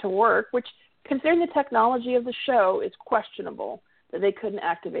get it to work, which, considering the technology of the show, is questionable that they couldn't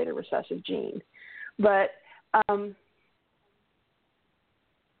activate a recessive gene, but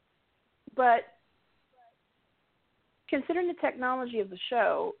considering the technology of the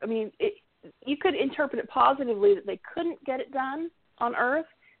show, I mean, you could interpret it positively that they couldn't get it done on Earth,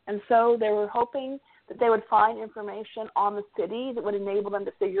 and so they were hoping that they would find information on the city that would enable them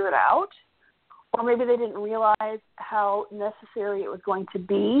to figure it out. Or maybe they didn't realize how necessary it was going to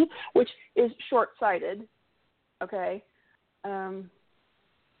be, which is short-sighted, okay?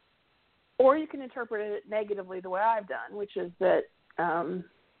 Or you can interpret it negatively the way I've done, which is that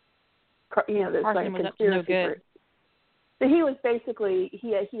there's like a conspiracy group. So he was basically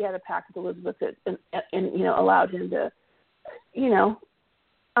he had a pact with Elizabeth and allowed him to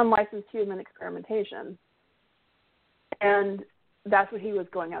unlicensed human experimentation, and that's what he was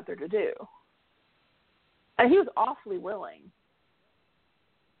going out there to do. And he was awfully willing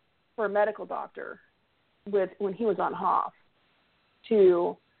for a medical doctor when he was on Hoth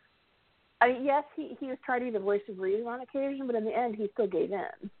to. Yes, he was trying to be the voice of reason on occasion, but in the end, he still gave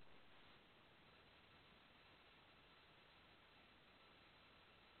in.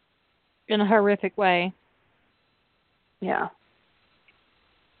 In a horrific way. Yeah.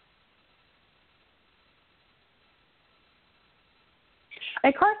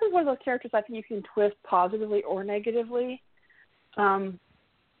 And Carson's one of those characters I think you can twist positively or negatively, and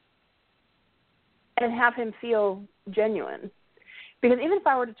have him feel genuine. Because even if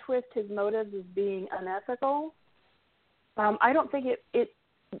I were to twist his motives as being unethical, I don't think it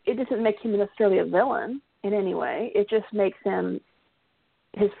doesn't make him necessarily a villain in any way. It just makes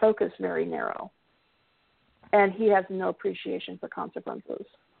his focus very narrow, and he has no appreciation for consequences,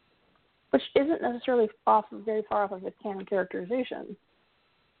 which isn't necessarily very far off of his canon characterization.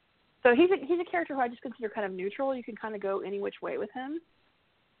 So he's a character who I just consider kind of neutral. You can kind of go any which way with him.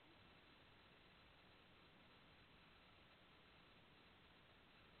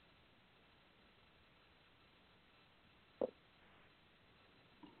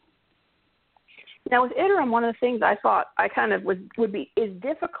 Now with Iterum, one of the things I thought I kind of is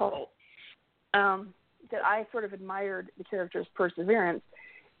difficult, that I sort of admired the character's perseverance,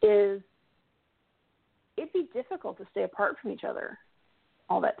 is it'd be difficult to stay apart from each other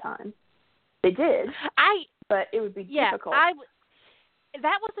all that time. They did, but it would be difficult.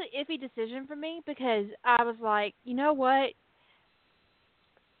 That was an iffy decision for me, because I was like, you know what?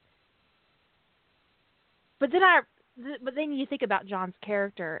 But then you think about John's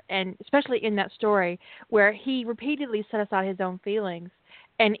character, and especially in that story where he repeatedly set aside his own feelings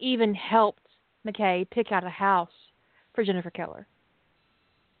and even helped McKay pick out a house for Jennifer Keller.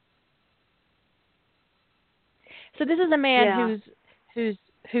 So this is a man who's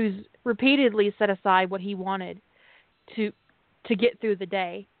repeatedly set aside what he wanted to get through the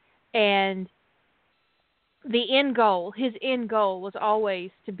day, and his end goal was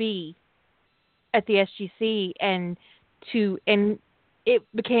always to be at the SGC, and it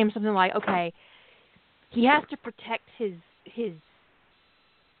became something like, okay, he has to protect his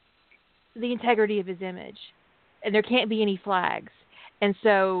the integrity of his image, and there can't be any flags. And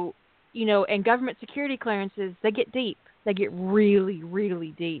so, and government security clearances, they get deep. They get really,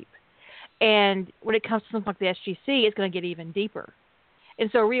 really deep. And when it comes to something like the SGC, it's going to get even deeper. And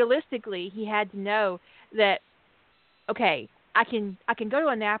so realistically, he had to know that, okay, I can go to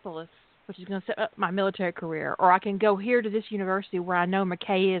Annapolis, which is going to set up my military career, or I can go here to this university where I know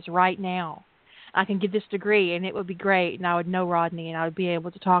McKay is right now. I can get this degree, and it would be great, and I would know Rodney, and I would be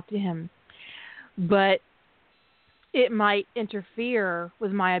able to talk to him. But it might interfere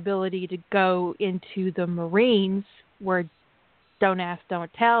with my ability to go into the Marines, where Don't Ask,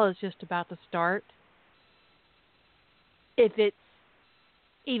 Don't Tell is just about to start. If it's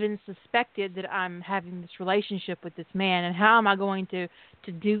even suspected that I'm having this relationship with this man, and how am I going to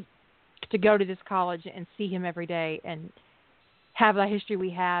go to this college and see him every day and have the history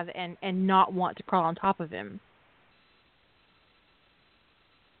we have and not want to crawl on top of him?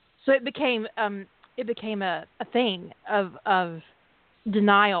 So it became a thing of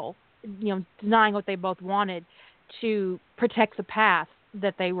denial, denying what they both wanted to protect the path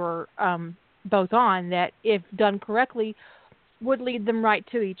that they were both on, that if done correctly would lead them right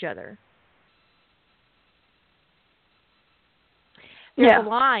to each other. There's a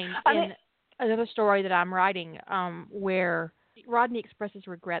line in another story that I'm writing where Rodney expresses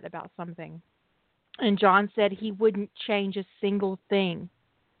regret about something, and John said he wouldn't change a single thing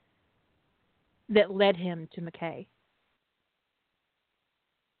that led him to McKay.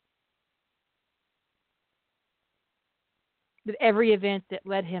 That every event that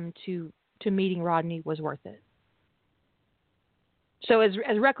led him to meeting Rodney was worth it. So as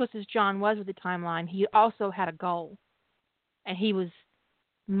reckless as John was with the timeline, he also had a goal, and he was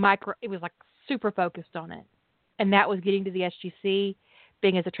super focused on it. And that was getting to the SGC,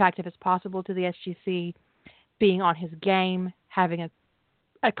 being as attractive as possible to the SGC, being on his game, having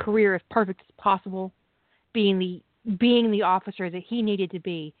a career as perfect as possible, being the officer that he needed to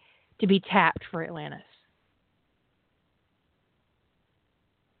be tapped for Atlantis.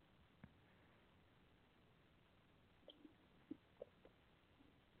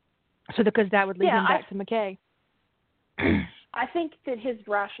 So because that would lead him back to McKay. I think that his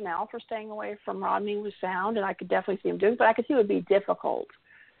rationale for staying away from Rodney was sound, and I could definitely see him doing it, but I could see it would be difficult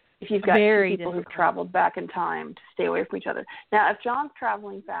if you've got two people who've traveled back in time to stay away from each other. Now, if John's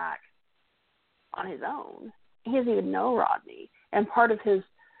traveling back on his own, he doesn't even know Rodney, and part of his,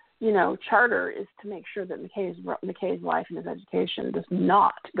 charter is to make sure that McKay's life and his education does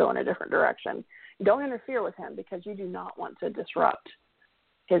not go in a different direction. Don't interfere with him because you do not want to disrupt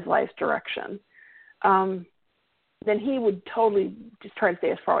his life's direction. Then he would totally just try to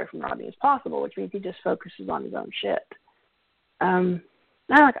stay as far away from Rodney as possible, which means he just focuses on his own shit. I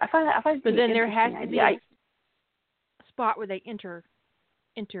find but then there has to be a spot where they enter.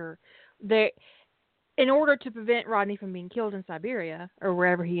 In order to prevent Rodney from being killed in Siberia or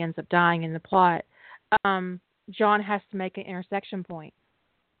wherever he ends up dying in the plot, John has to make an intersection point.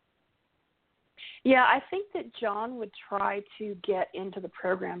 Yeah, I think that John would try to get into the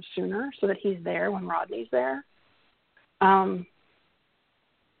program sooner so that he's there when Rodney's there. And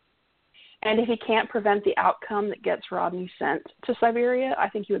if he can't prevent the outcome that gets Rodney sent to Siberia, I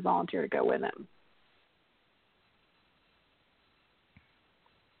think he would volunteer to go with him.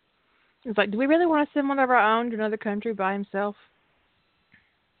 It's like, do we really want to send one of our own to another country by himself?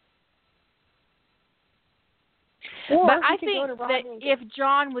 Or but I think that if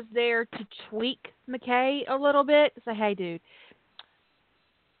John was there to tweak McKay a little bit, say, hey, dude,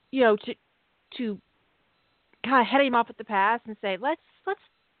 to kind of head him off at the pass and say, let's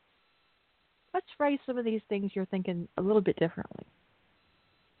phrase some of these things you're thinking a little bit differently.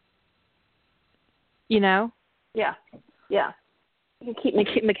 Yeah. You can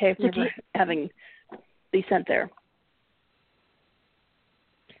keep McKay from having be sent there.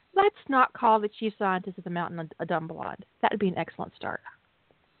 Let's not call the chief scientist of the mountain a dumblod. That would be an excellent start.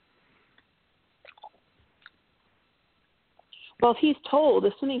 Well, if he's told,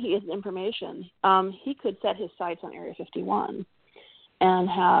 assuming he has information, he could set his sights on Area 51 and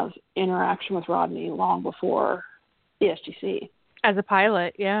have interaction with Rodney long before the SGC. As a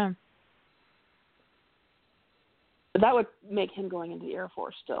pilot, yeah. But that would make him going into the Air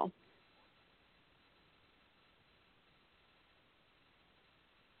Force still.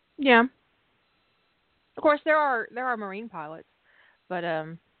 Yeah. Of course, there are Marine pilots, but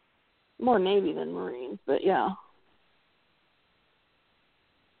more Navy than Marines, but yeah.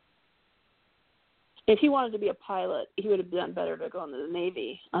 If he wanted to be a pilot, he would have done better to go into the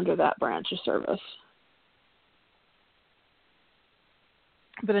Navy under that branch of service.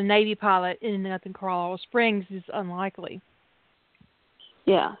 But a Navy pilot ending up in Colorado Springs is unlikely.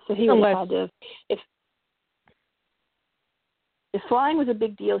 Yeah, so he would Unless, have had to, if flying was a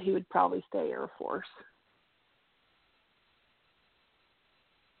big deal, he would probably stay Air Force.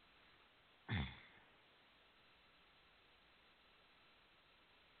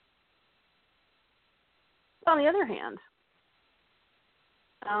 On the other hand,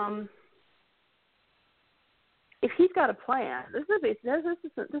 if he's got a plan, this is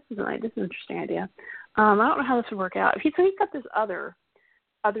an interesting idea. I don't know how this would work out. He's got this other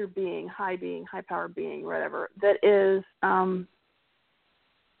being, high power being, whatever, that is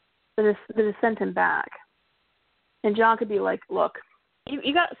sent him back. And John could be like, look,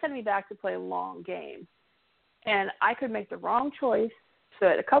 you got to send me back to play a long game, and I could make the wrong choice. So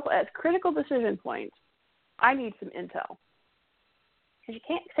at critical decision points, I need some intel, because you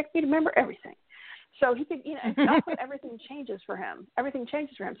can't expect me to remember everything. So he could, and also everything changes for him. Everything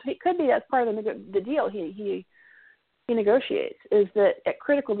changes for him. So it could be that's part of the deal he negotiates, is that at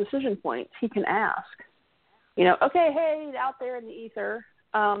critical decision points he can ask, okay, hey, out there in the ether,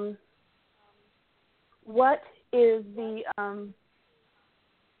 what is the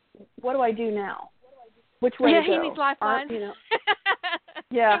what do I do now? Which way to go? He needs lifelines.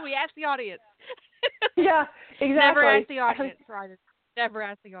 Yeah. We ask the audience. Yeah, exactly. Never ask the audience, Ryder. Never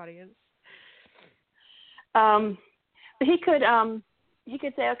ask the audience. But he could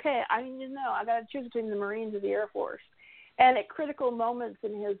say, okay, I need to know. I got to choose between the Marines or the Air Force. And at critical moments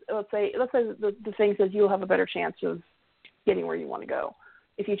in his, let's say the thing says you'll have a better chance of getting where you want to go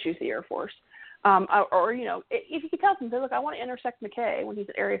if you choose the Air Force. Or if you could tell him, say, look, I want to intersect McKay when he's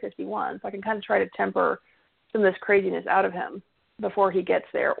at Area 51, so I can kind of try to temper some of this craziness out of him before he gets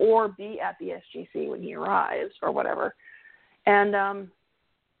there, or be at the SGC when he arrives, or whatever. And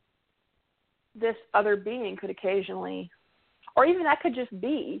this other being could occasionally, or even that could just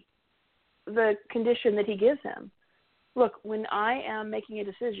be the condition that he gives him. Look, when I am making a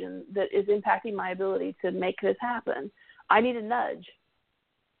decision that is impacting my ability to make this happen, I need a nudge.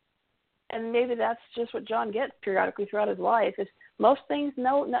 And maybe that's just what John gets periodically throughout his life, is most things,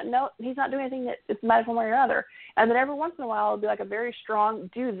 no, he's not doing anything that is matters one way or another. And then every once in a while, it'll be like a very strong,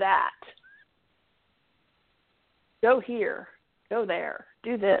 do that. Go here. Go there.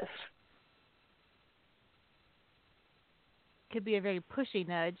 Do this. Could be a very pushy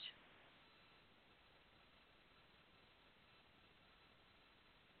nudge.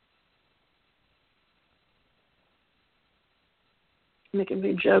 Make a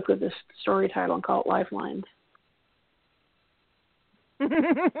big joke with this story title and call it Lifelines.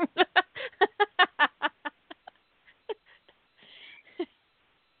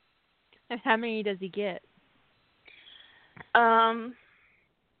 And how many does he get? Well,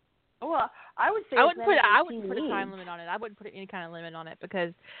 I would say I wouldn't put a time limit on it. I wouldn't put any kind of limit on it,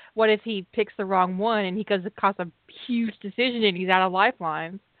 because what if he picks the wrong one and he causes a huge decision and he's out of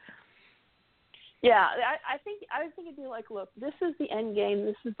lifelines? Yeah, I think it'd be like, look, this is the end game.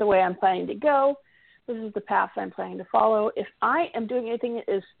 This is the way I'm planning to go. This is the path I'm planning to follow. If I am doing anything that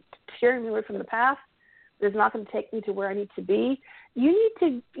is steering me away from the path, that is not going to take me to where I need to be, you need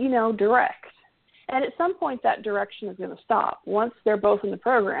to, direct. And at some point, that direction is going to stop. Once they're both in the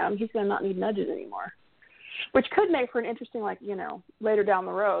program, he's going to not need nudges anymore, which could make for an interesting, later down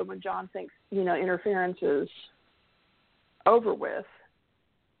the road when John thinks, interference is over with.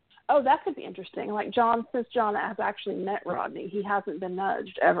 Oh, that could be interesting. Like since John has actually met Rodney, he hasn't been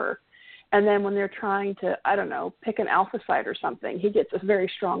nudged ever. And then when they're trying to, pick an alpha site or something, he gets a very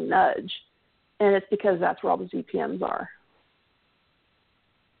strong nudge. And it's because that's where all the ZPMs are.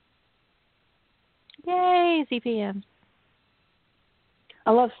 Yay, ZPM.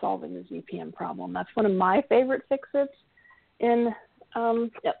 I love solving the ZPM problem. That's one of my favorite fixes in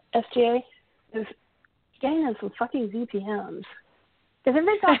SGA, is getting them some fucking ZPMs. Because if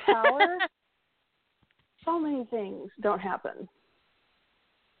they've got power, so many things don't happen.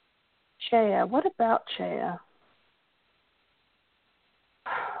 Chea, what about Chea?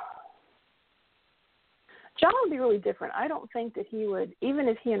 John would be really different. I don't think that he would, even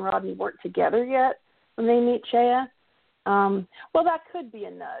if he and Rodney weren't together yet, when they meet Chea, well, that could be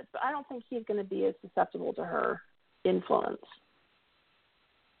a nudge, but I don't think he's going to be as susceptible to her influence.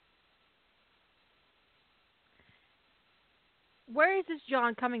 Where is this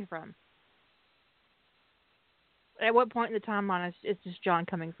John coming from? At what point in the timeline is this John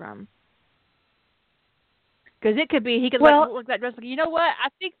coming from? Because it could be, he could look at that dress like, you know what? I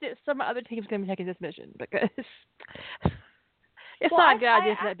think that some other team's going to be taking this mission, because it's not a good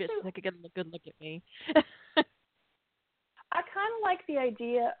idea for that bitch to take a good look at me. I kind of like the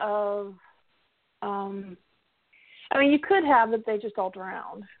idea of, you could have that they just all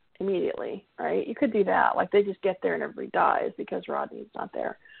drowned immediately, right? You could do that. Like they just get there and everybody dies because Rodney's not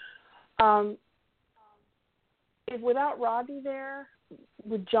there. If without Rodney there,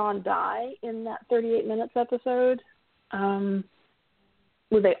 would John die in that 38 minutes episode?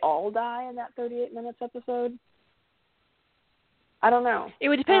 Would they all die in that 38 minutes episode? I don't know. It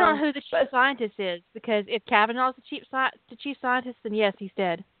would depend on who the chief scientist is, because if Kavanaugh's the chief scientist, then yes, he's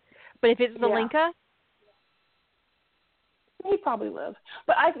dead. But if it's Zelenka, he'd probably live.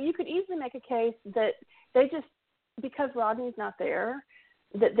 But you could easily make a case that they just, because Rodney's not there,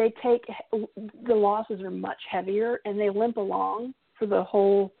 that they take, the losses are much heavier and they limp along for the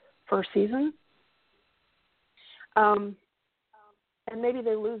whole first season. And maybe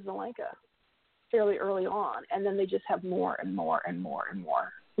they lose Zelenka fairly early on, and then they just have more and more and more and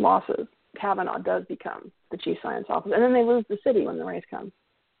more losses. Kavanaugh does become the chief science officer, and then they lose the city when the race comes.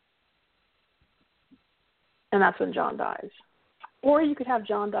 And that's when John dies. Or you could have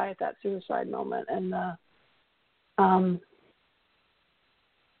John die at that suicide moment, and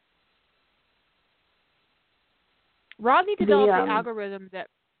Rodney developed the algorithm that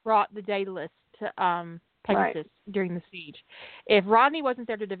brought the Daedalus to Pegasus during the siege. If Rodney wasn't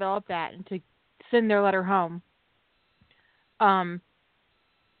there to develop that and to send their letter home, the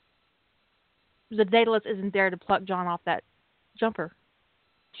Daedalus isn't there to pluck John off that jumper.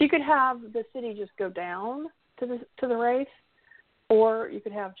 So you could have the city just go down to the race, or you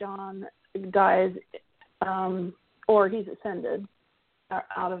could have John dies, or he's ascended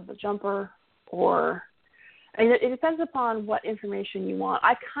out of the jumper, or it depends upon what information you want.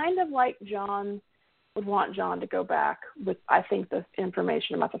 I kind of like would want John to go back with, I think, the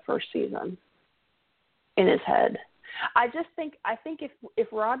information about the first season in his head. I think if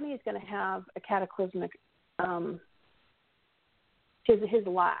Rodney is going to have a cataclysmic, his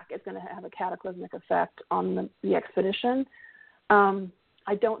lack is going to have a cataclysmic effect on the expedition,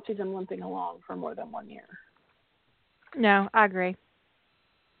 I don't see them limping along for more than 1 year. No, I agree.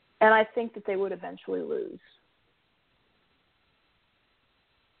 And I think that they would eventually lose.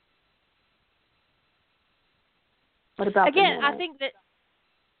 What about again? I think that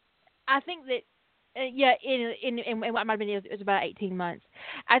in what might have been it was about 18 months.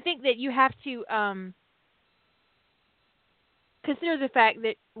 I think that you have to consider the fact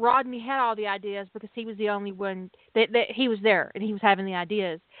that Rodney had all the ideas because he was the only one that he was there and he was having the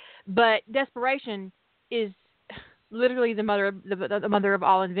ideas. But desperation is literally the mother of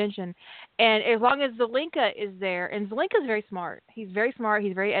all invention. And as long as Zelenka is there, and Zelenka's very smart. He's very smart.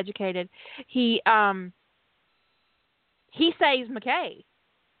 He's very educated. He saves McKay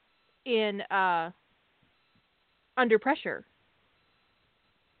in Under Pressure.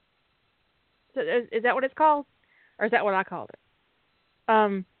 So is that what it's called, or is that what I called it?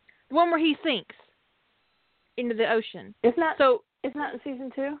 The one where he sinks into the ocean. Isn't that in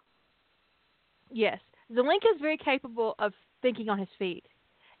season 2? Yes. Zelenka is very capable of thinking on his feet.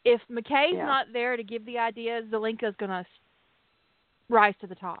 If McKay's not there to give the ideas, Zelenka is going to rise to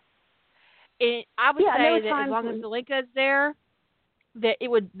the top. And I would say that as long as Zelenka is there, that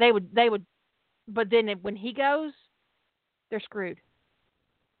they would. But then when he goes, they're screwed.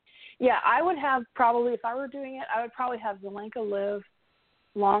 Yeah, I would have probably, if I were doing it, I would probably have Zelenka live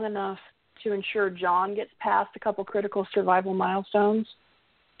long enough to ensure John gets past a couple critical survival milestones,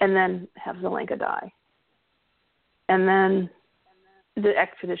 and then have Zelenka die. And then the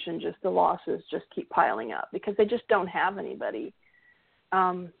expedition, the losses just keep piling up because they just don't have anybody.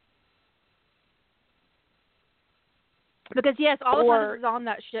 Because yes, all the scientists on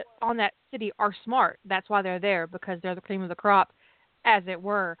that ship, on that city, are smart. That's why they're there, because they're the cream of the crop, as it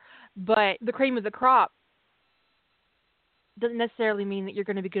were. But the cream of the crop doesn't necessarily mean that you're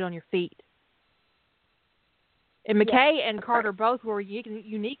going to be good on your feet. And McKay and Carter both were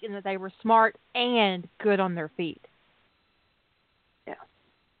unique in that they were smart and good on their feet. Yeah.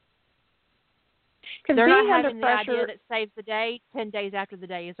 They're not having the idea that saves the day 10 days after the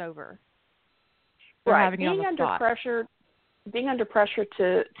day is over. They're having it on the spot. Being under pressure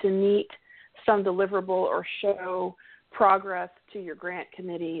to meet some deliverable or show progress to your grant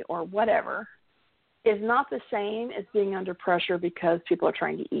committee or whatever is not the same as being under pressure because people are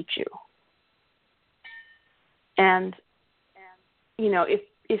trying to eat you. And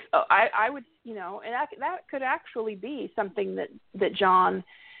if I would, and that could actually be something that John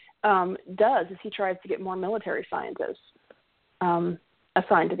does, is he tries to get more military scientists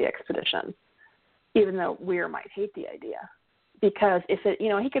assigned to the expedition, even though Weir might hate the idea. Because if it,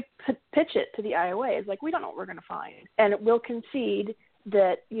 he could pitch it to the IOA. It's like, we don't know what we're going to find. And we'll concede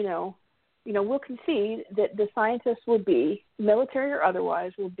that, we'll concede that the scientists will be, military or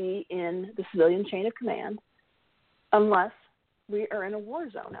otherwise, will be in the civilian chain of command unless we are in a war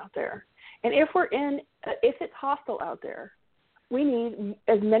zone out there. And if it's hostile out there, we need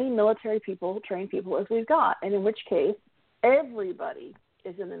as many military people, trained people as we've got, and in which case everybody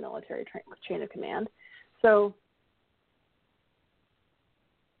is in the military chain of command. So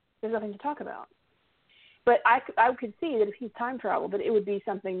there's nothing to talk about. But I could see that if he's time traveled, that it would be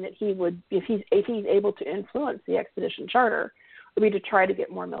something that he would, if he's able to influence the expedition charter, would be to try to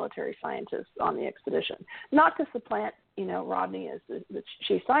get more military scientists on the expedition. Not to supplant, Rodney as the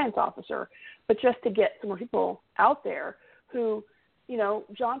chief science officer, but just to get some more people out there who,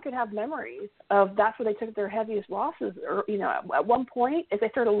 John could have memories of that's where they took their heaviest losses, or, at one point, if they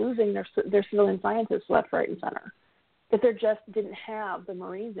started losing their civilian scientists left, right, and center, that they just didn't have the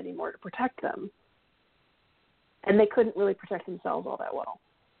Marines anymore to protect them. And they couldn't really protect themselves all that well.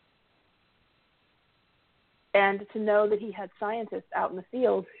 And to know that he had scientists out in the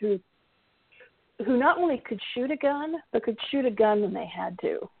field who not only could shoot a gun, but could shoot a gun when they had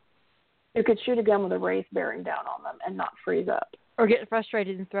to. Who could shoot a gun with a wraith bearing down on them and not freeze up. Or get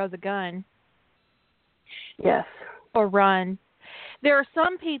frustrated and throw the gun. Yes. Or run. There are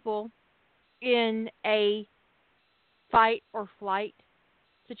some people in a fight or flight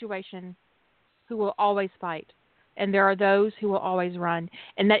situation who will always fight. And there are those who will always run.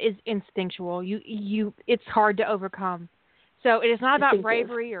 And that is instinctual. It's hard to overcome. So it is not about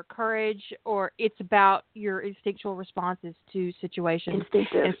bravery or courage, or it's about your instinctual responses to situations.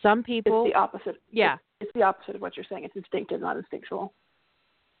 Instinctive. And some people... It's the opposite. Yeah. It's the opposite of what you're saying. It's instinctive, not instinctual.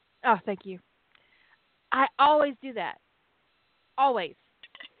 Oh, thank you. I always do that. Always.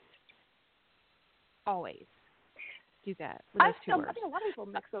 Always do that with those two words. I think a lot of people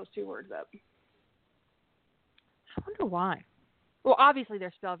mix those two words up. I wonder why. Well, obviously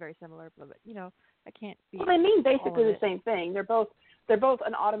they're spelled very similar, but I can't be. Well, they mean basically the same thing. They're both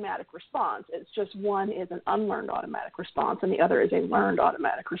an automatic response. It's just one is an unlearned automatic response, and the other is a learned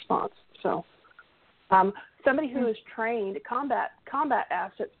automatic response. So, somebody who is trained, combat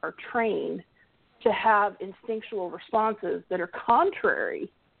assets are trained to have instinctual responses that are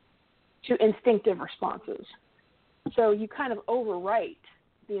contrary to instinctive responses. So you kind of overwrite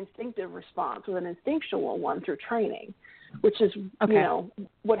the instinctive response with an instinctual one through training, which is,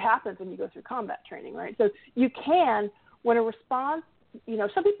 what happens when you go through combat training, right? So you can, when a response,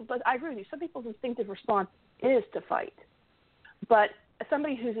 some people, but I agree with you, some people's instinctive response is to fight. But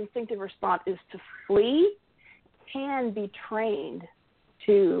somebody whose instinctive response is to flee can be trained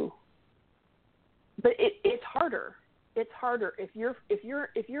to, but it's harder. It's harder if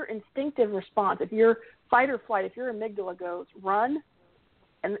your instinctive response, if your fight or flight, if your amygdala goes run,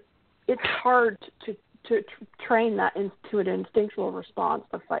 and it's hard to train that into an instinctual response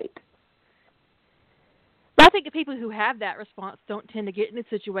of fight. I think the people who have that response don't tend to get into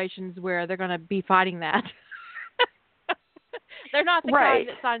situations where they're going to be fighting that. They're not the kind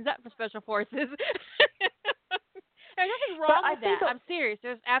that signs up for special forces. There's nothing wrong with that. I'm serious.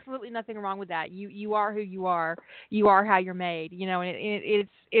 There's absolutely nothing wrong with that. You are who you are. You are how you're made. And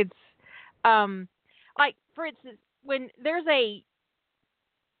it's like, for instance, when there's a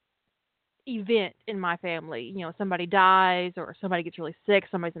event in my family, somebody dies or somebody gets really sick,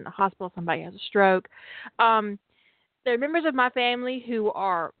 somebody's in the hospital, somebody has a stroke. There are members of my family who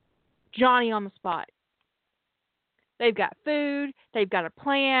are Johnny on the spot. They've got food, they've got a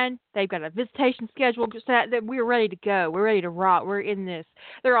plan, they've got a visitation schedule, just that we're ready to go, we're ready to rock, we're in this.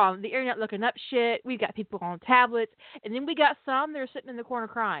 They're on the internet looking up shit, we've got people on tablets, and then we got some that are sitting in the corner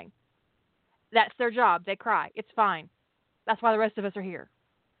crying. That's their job, they cry, it's fine. That's why the rest of us are here.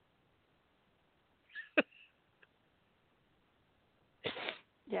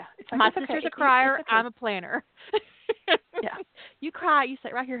 Yeah, my sister's a crier. I'm a planner. Yeah, you cry. You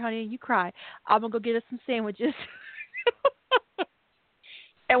sit right here, honey. You cry. I'm gonna go get us some sandwiches.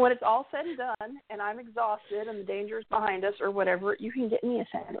 And when it's all said and done, and I'm exhausted, and the danger is behind us, or whatever, you can get me a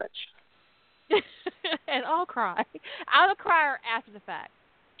sandwich. And I'll cry. I'm a crier after the fact.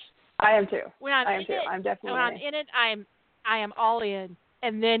 I am too. When I'm in it, I'm definitely. When I'm in it, I am all in.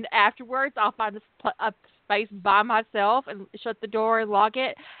 And then afterwards, I'll find a space by myself and shut the door and lock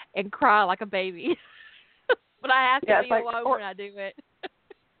it and cry like a baby. But I have to be alone when I do it.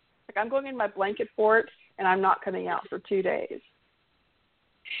 Like I'm going in my blanket fort and I'm not coming out for 2 days.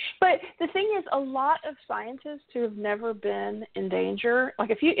 But the thing is, a lot of scientists who have never been in danger, like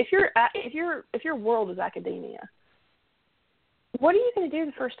if your world is academia, what are you going to do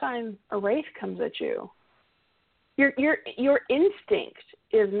the first time a wraith comes at you? Your instinct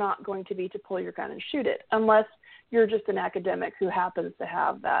is not going to be to pull your gun and shoot it, unless you're just an academic who happens to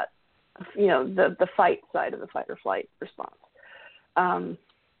have that, the fight side of the fight or flight response.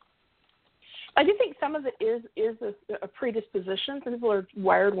 I do think some of it is a predisposition. Some people are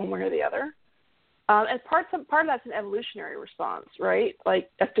wired one way or the other. And part of that's an evolutionary response, right? Like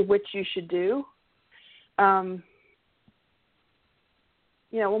as to which you should do. When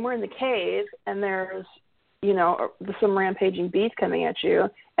we're in the cave and there's, some rampaging beast coming at you,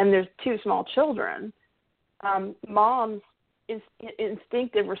 and there's two small children, mom's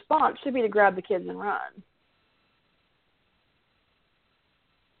instinctive response should be to grab the kids and run.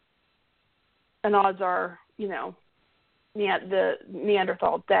 And odds are, the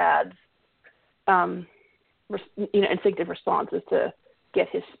Neanderthal dad's, instinctive response is to get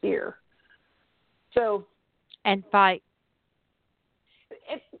his spear. So, and fight.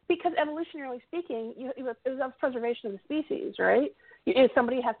 Because evolutionarily speaking, it was preservation of the species, right?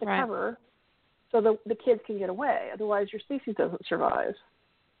 Somebody has to cover so the kids can get away. Otherwise, your species doesn't survive.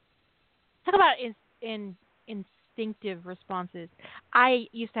 Talk about instinctive responses. I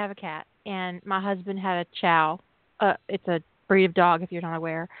used to have a cat, and my husband had a chow. It's a breed of dog, if you're not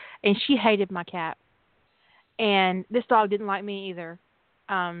aware, and she hated my cat. And this dog didn't like me either.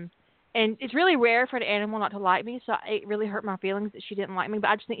 And it's really rare for an animal not to like me, so it really hurt my feelings that she didn't like me.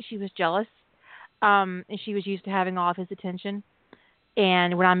 But I just think she was jealous, and she was used to having all of his attention.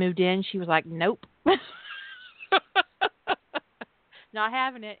 And when I moved in, she was like, nope. Not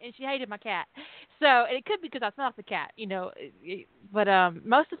having it. And she hated my cat. So, and it could be because I smelled the cat, but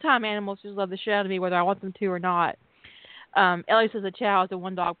most of the time animals just love the shit out of me whether I want them to or not. At least as a chow, it's a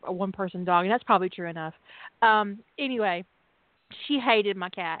one-person dog, and that's probably true enough. Anyway, she hated my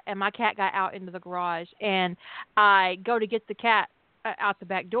cat, and my cat got out into the garage, and I go to get the cat out the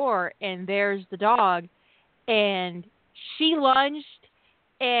back door, and there's the dog, and she lunged,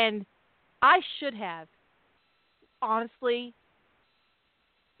 and I should have, honestly,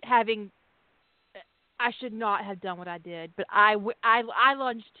 I should not have done what I did, but I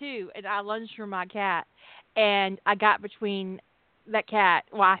lunged too, and I lunged for my cat, and I got between that cat,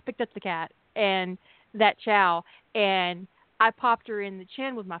 I picked up the cat, and that chow, and I popped her in the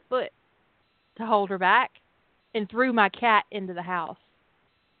chin with my foot to hold her back, and threw my cat into the house,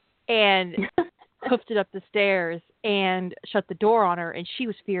 and hoofed it up the stairs, and shut the door on her, and she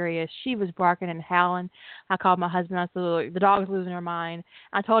was furious. She was barking and howling. I called my husband. I said, "Look, the dog's losing her mind."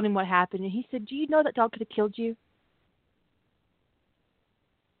 I told him what happened, and he said, "Do you know that dog could have killed you?"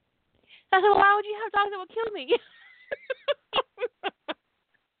 I said, "Well, why would you have dogs that would kill me?"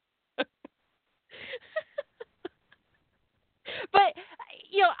 But,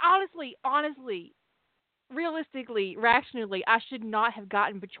 honestly, realistically, rationally, I should not have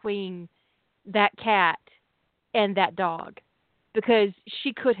gotten between that cat and that dog because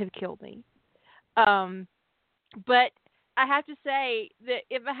she could have killed me. But I have to say that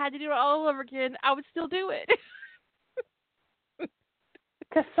if I had to do it all over again, I would still do it.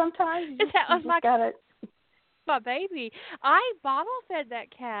 Because sometimes you just got it. My baby. I bottle fed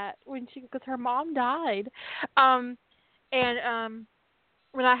that cat because her mom died.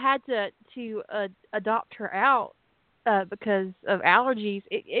 When I had to adopt her out because of allergies,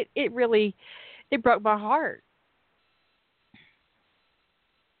 it really broke my heart.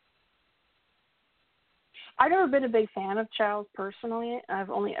 I've never been a big fan of chows personally. I've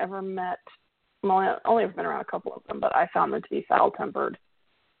only ever been around a couple of them, but I found them to be foul-tempered.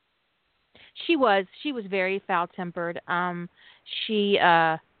 She was very foul-tempered. She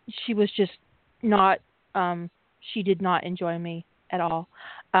was just not. She did not enjoy me at all,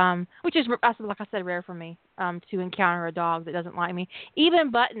 which is, like I said, rare for me to encounter a dog that doesn't like me.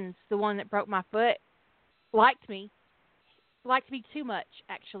 Even Buttons, the one that broke my foot, liked me too much,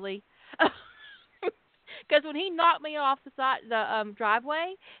 actually. Because when he knocked me off the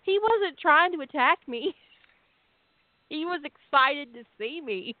driveway, he wasn't trying to attack me. He was excited to see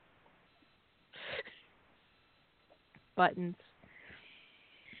me. Buttons.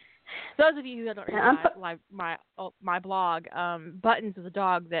 Those of you who don't read my blog, Buttons was a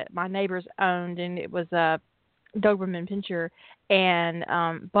dog that my neighbors owned, and it was a Doberman Pinscher, and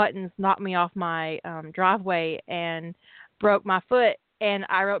Buttons knocked me off my driveway and broke my foot, and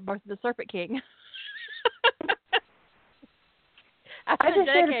I wrote Birth of the Serpent King. I just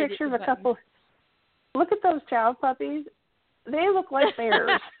shared a picture of a couple. Look at those chow puppies. They look like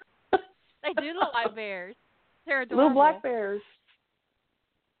bears. They do look like bears. They're adorable. Little black bears.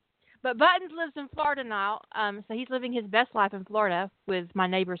 But Buttons lives in Florida now, so he's living his best life in Florida with my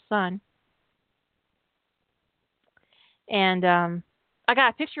neighbor's son. And I got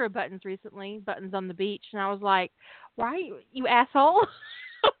a picture of Buttons recently, Buttons on the beach, and I was like, "Why, you asshole?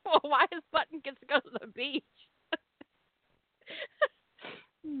 Why does Buttons get to go to the beach?"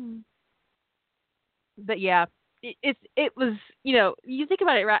 But yeah, it was, you know, you think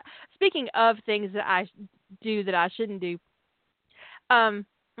about it, right? Speaking of things that I do that I shouldn't do, I'm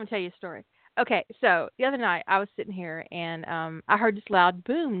gonna tell you a story. Okay, so the other night I was sitting here and I heard this loud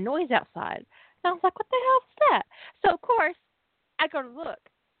boom noise outside, and I was like, "What the hell is that?" So of course I go to look,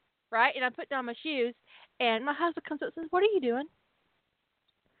 right, and I put down my shoes, and my husband comes up and says, "What are you doing?"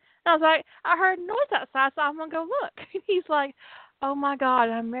 And I was like, "I heard noise outside, so I'm gonna go look." And he's like, "Oh my God,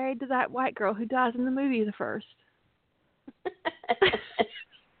 I'm married to that white girl who dies in the movie the first."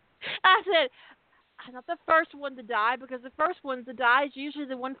 I said, "I'm not the first one to die because the first one to die is usually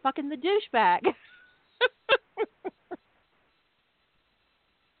the one fucking the douchebag."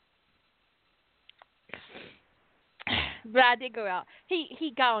 But I did go out.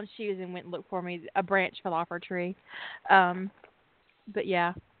 He got on shoes and went and looked for me. A branch fell off our tree. But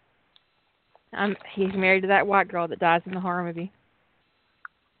yeah, he's married to that white girl that dies in the horror movie.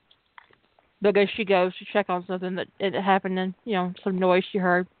 Because she goes to check on something that it happened and, you know, some noise she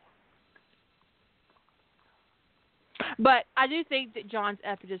heard. But I do think that John's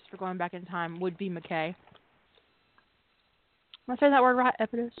impetus for going back in time would be McKay. Am I saying that word right?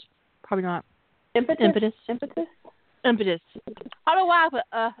 Impetus? Probably not. Impetus? Impetus. Impetus? Impetus. I don't know why I put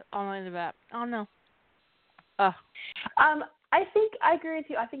on the end of that. I don't know. I think I agree with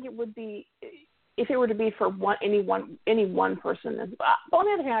you. I think it would be, if it were to be for any one person. But on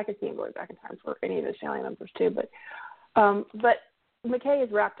the other hand, I could see him going back in time for any of the family members too. But McKay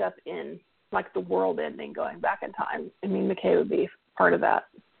is wrapped up in like the world ending, going back in time. I mean, McKay would be part of that.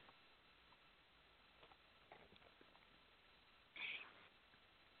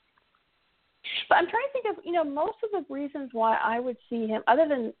 But I'm trying to think of, you know, most of the reasons why I would see him, other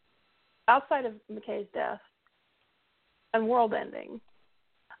than outside of McKay's death and world ending,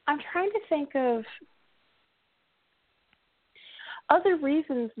 I'm trying to think of other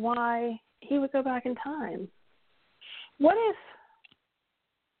reasons why he would go back in time. What if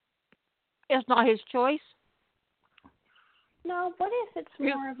it's not his choice? No, what if it's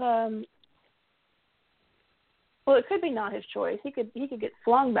more of a... Well, it could be not his choice. He could get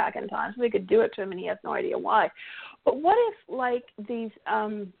flung back in time, so they could do it to him, and he has no idea why. But what if, like, these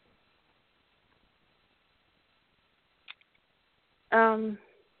I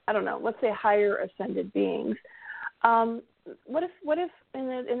don't know, let's say higher ascended beings. What if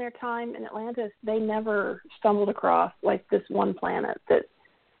in their time in Atlantis they never stumbled across like this one planet that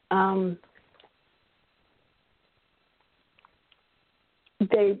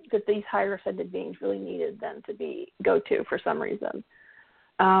these higher ascended beings really needed them to go to for some reason.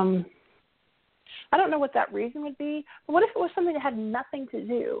 I don't know what that reason would be, but what if it was something that had nothing to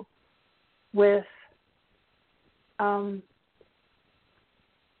do with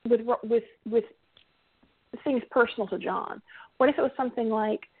things personal to John? What if it was something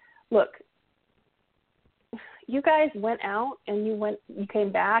like, look, you guys went out and you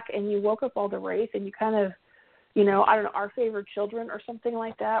came back and you woke up all the Wraith and you kind of, you know, I don't know, our favorite children or something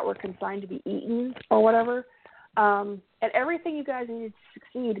like that were consigned to be eaten or whatever. And everything you guys needed to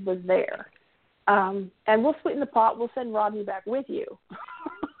succeed was there. And we'll sweeten the pot. We'll send Rodney back with you.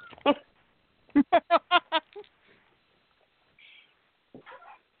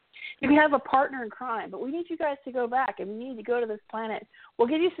 You can have a partner in crime, but we need you guys to go back, and we need to go to this planet. We'll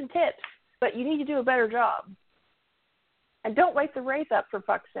give you some tips, but you need to do a better job. And don't wake the Wraith up, for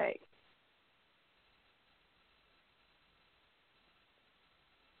fuck's sake.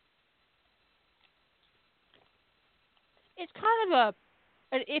 It's kind of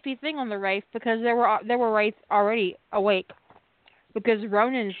an iffy thing on the Wraith because there were Wraiths already awake because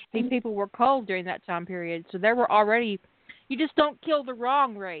Ronan's people were cold during that time period, so there were already. You just don't kill the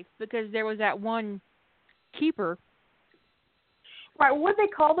wrong Wraith because there was that one keeper. Right. What they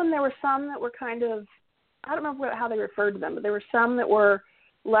call them? There were some that were kind of, I don't remember how they referred to them, but there were some that were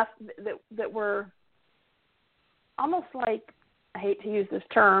left that were almost like, I hate to use this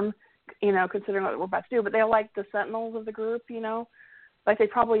term, you know, considering what we're about to do, but they're like the sentinels of the group, you know, like they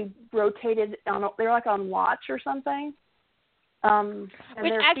probably rotated they were like on watch or something.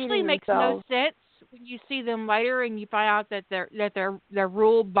 Which actually makes no sense when you see them later and you find out that they're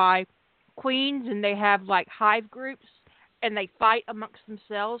ruled by queens and they have like hive groups and they fight amongst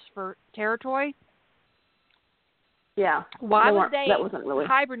themselves for territory. Yeah. Why would they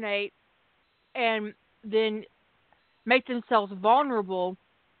hibernate and then make themselves vulnerable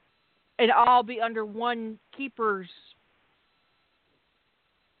and all be under one keeper's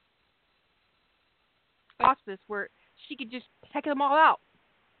auspice where she could just take them all out,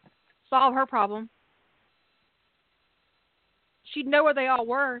 solve her problem? She'd know where they all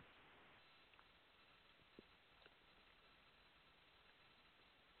were.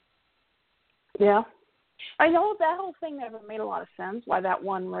 Yeah. I know that whole thing never made a lot of sense, why that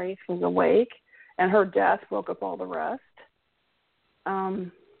one Wraith was awake and her death woke up all the rest.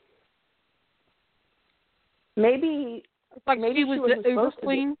 Maybe she was the Uber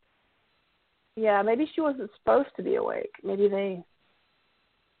Queen. Yeah, maybe she wasn't supposed to be awake. Maybe they.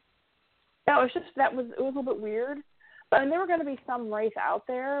 It was a little bit weird. But I mean, there were going to be some Wraith out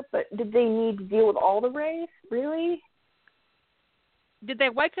there, but did they need to deal with all the Wraith? Really? Did they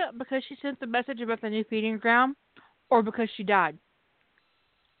wake up because she sent the message about the new feeding ground, or because she died?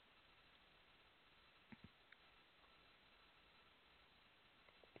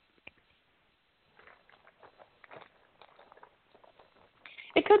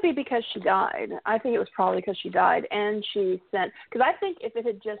 It could be because she died. I think it was probably because she died, and she sent. Because I think if it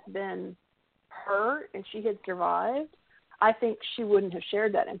had just been her and she had survived, I think she wouldn't have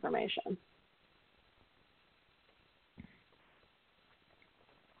shared that information.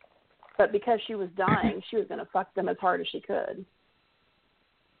 But because she was dying, she was going to fuck them as hard as she could.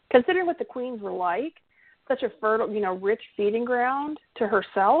 Considering what the queens were like, such a fertile, rich feeding ground to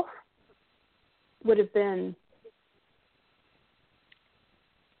herself would have been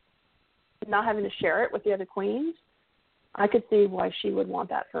not having to share it with the other queens. I could see why she would want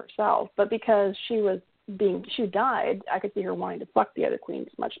that for herself. But because she died, I could see her wanting to fuck the other queens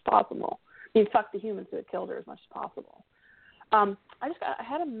as much as possible. Fuck the humans who had killed her as much as possible. I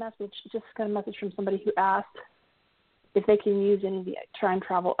had a message from somebody who asked if they can use any of the time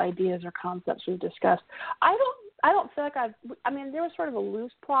travel ideas or concepts we've discussed. I don't feel like there was sort of a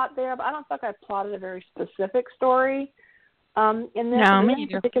loose plot there, but I don't feel like I've plotted a very specific story. In any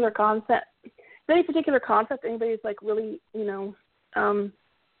particular concept, anybody's like really,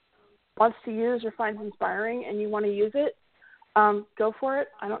 wants to use or finds inspiring and you want to use it, go for it.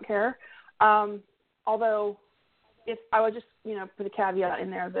 I don't care. Although, if I would just, put a caveat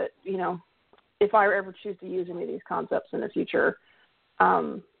in there that, if I ever choose to use any of these concepts in a future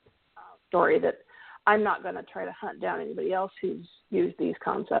story, that I'm not going to try to hunt down anybody else who's used these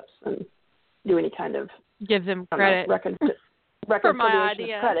concepts and do any kind of give them credit for my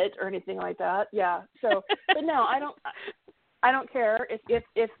idea, credit or anything like that. Yeah. So, but no, I don't care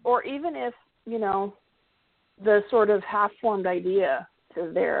if or even if the sort of half-formed idea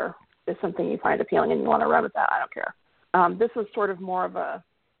there is something you find appealing and you want to run with that. I don't care. This was sort of more of a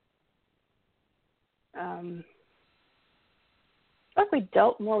we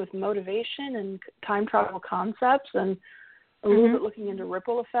dealt more with motivation and time travel concepts and a little bit looking into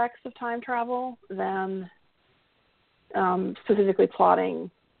ripple effects of time travel than specifically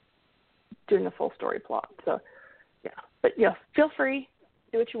doing a full story plot. So, yeah. But, feel free.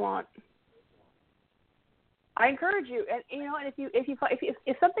 Do what you want. I encourage you. And, and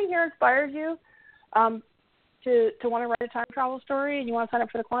if something here inspires you to want to write a time travel story and you want to sign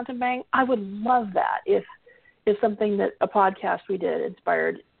up for the Quantum Bank, I would love that if something that a podcast we did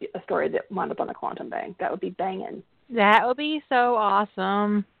inspired a story that wound up on the Quantum Bank. That would be banging. That would be so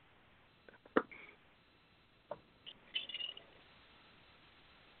awesome.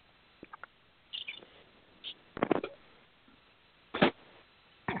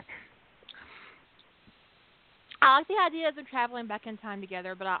 I like the idea of them traveling back in time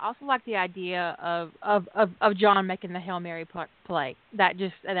together, but I also like the idea of John making the Hail Mary play. That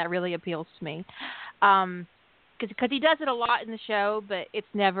really appeals to me, because he does it a lot in the show, but it's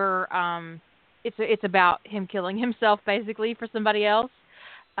never it's about him killing himself basically for somebody else.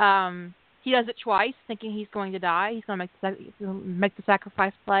 He does it twice, thinking he's going to die. He's going to make the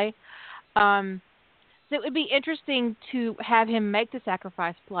sacrifice play. So it would be interesting to have him make the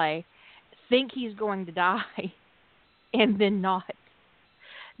sacrifice play, think he's going to die, and then not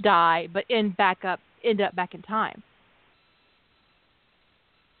die, but end up back in time.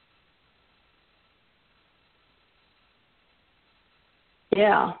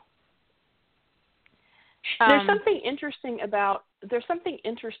 Yeah. There's something interesting about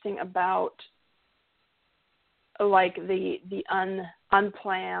like the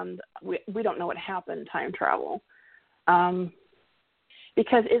unplanned. We don't know what happened time travel.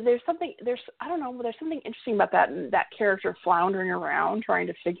 Because there's something interesting about that character floundering around trying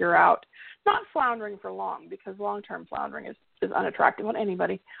to figure out, not floundering for long, because long-term floundering is unattractive on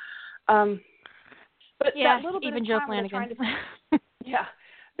anybody. But yeah, that little bit even of Joe time Flanagan. Yeah,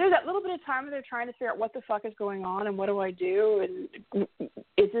 there's that little bit of time where they're trying to figure out what the fuck is going on and what do I do and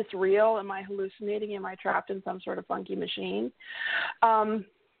is this real? Am I hallucinating? Am I trapped in some sort of funky machine?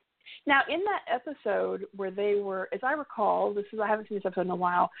 Now, in that episode where they were, as I recall, I haven't seen this episode in a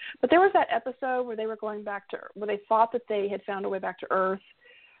while, but there was that episode where they were going back to, where they thought that they had found a way back to Earth,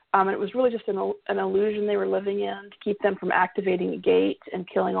 and it was really just an illusion they were living in to keep them from activating a gate and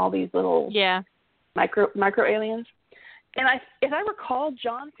killing all these little micro aliens. And if I recall,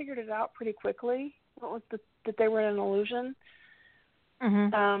 John figured it out pretty quickly. What was that they were in an illusion?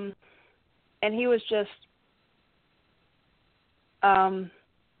 Mm-hmm. And he was just I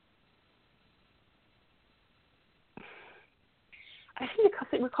seem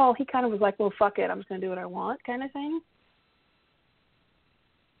to recall he kind of was like, well, fuck it, I'm just going to do what I want kind of thing.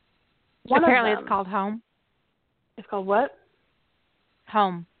 Apparently it's called Home. It's called what?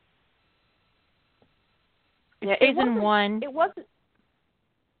 Home. Yeah, Season 1. It wasn't.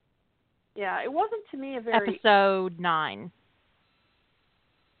 Yeah, it wasn't to me a very... Episode 9.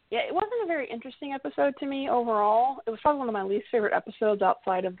 Yeah, it wasn't a very interesting episode to me overall. It was probably one of my least favorite episodes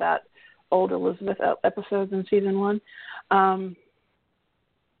outside of that old Elizabeth episodes in season 1.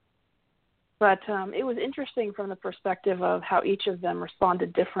 But it was interesting from the perspective of how each of them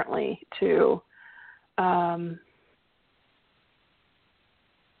responded differently to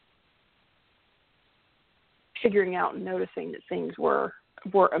figuring out and noticing that things were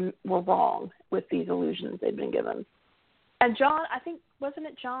wrong with these illusions they'd been given. And John, I think, wasn't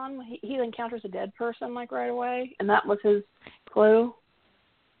it John? He encounters a dead person like right away, and that was his clue,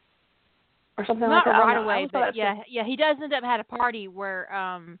 or something Not like that. Not right away, but yeah, he does end up at a party where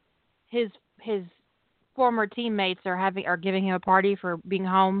his former teammates are giving him a party for being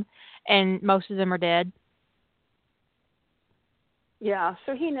home, and most of them are dead. Yeah,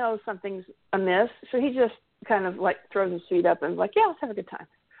 so he knows something's amiss, so he just kind of like throws his feet up and is like, yeah, let's have a good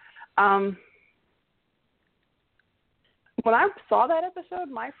time. When I saw that episode,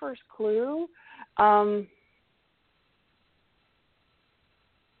 my first clue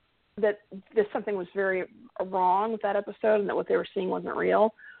that something was very wrong with that episode and that what they were seeing wasn't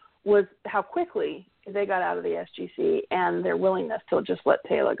real was how quickly they got out of the SGC and their willingness to just let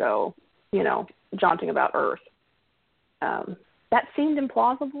Taylor go, jaunting about Earth. That seemed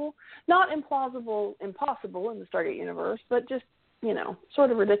implausible. Not implausible, impossible in the Stargate universe, but just,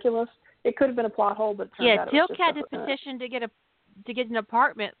 sort of ridiculous. It could have been a plot hole, but it turned out it was Teal'c just had to petition to get an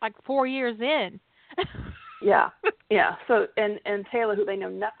apartment like 4 years in. Yeah. So and Taylor, who they know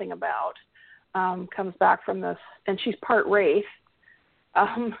nothing about, comes back from this, and she's part wraith.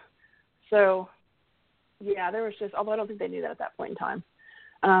 So yeah, there was just, although I don't think they knew that at that point in time.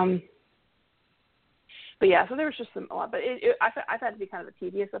 But yeah, so there was just a lot. But I found it to be kind of a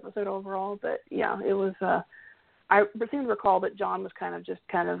tedious episode overall. But yeah, it was. I seem to recall that John was kind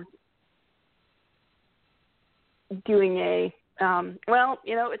of doing a,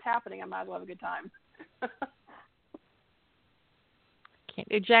 it's happening. I might as well have a good time. Can't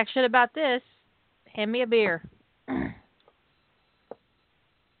do jack shit about this. Hand me a beer.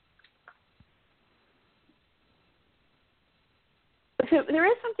 So there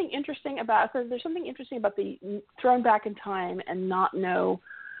is something interesting about, because there's something interesting about the thrown back in time and not know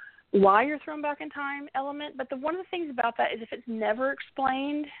why you're thrown back in time element. But one of the things about that is if it's never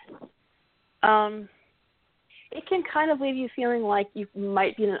explained, it can kind of leave you feeling like you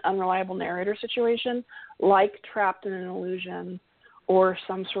might be in an unreliable narrator situation, like trapped in an illusion or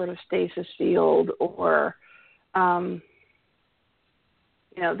some sort of stasis field, or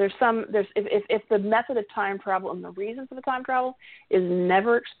if the method of time travel and the reason for the time travel is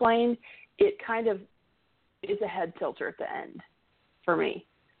never explained, it kind of is a head tilter at the end for me.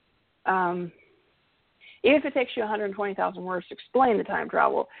 Even if it takes you 120,000 words to explain the time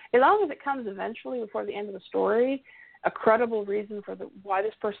travel, as long as it comes eventually before the end of the story, a credible reason for why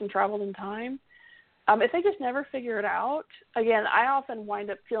this person traveled in time. If they just never figure it out, again, I often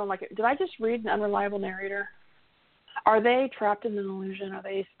wind up feeling like, did I just read an unreliable narrator? Are they trapped in an illusion? Are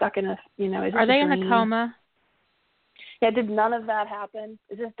they stuck in a, are they in a coma? Yeah, did none of that happen?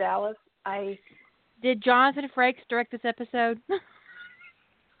 Is this Dallas? Did Jonathan Frakes direct this episode?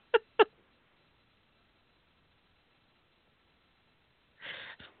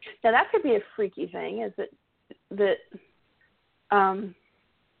 Now that could be a freaky thing, is that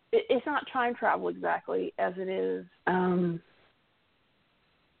it's not time travel exactly as it is a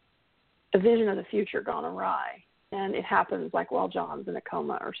vision of the future gone awry. And it happens like while John's in a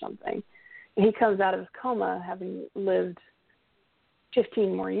coma or something. And he comes out of his coma having lived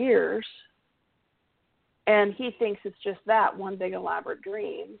 15 more years, and he thinks it's just that one big elaborate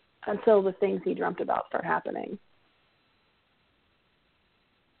dream until the things he dreamt about start happening.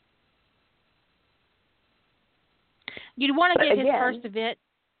 You'd want to get his first event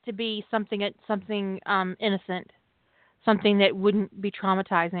to be something innocent, something that wouldn't be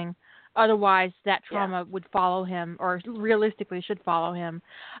traumatizing. Otherwise, that trauma would follow him, or realistically should follow him.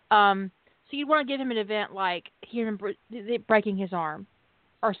 So you'd want to give him an event like him breaking his arm,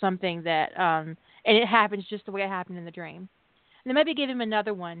 or something that, and it happens just the way it happened in the dream. And then maybe give him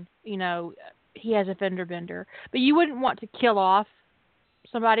another one, he has a fender bender. But you wouldn't want to kill off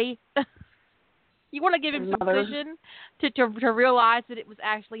somebody. You want to give him some vision to realize that it was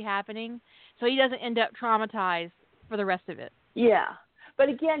actually happening, so he doesn't end up traumatized for the rest of it. Yeah. But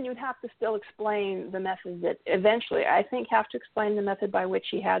again, you'd have to still explain the method that eventually, I think, have to explain the method by which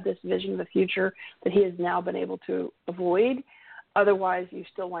he had this vision of the future that he has now been able to avoid. Otherwise, you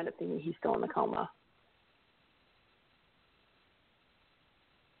still wind up thinking he's still in the coma.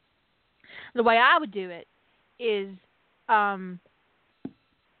 The way I would do it is that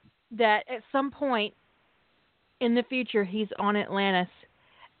at some point in the future he's on Atlantis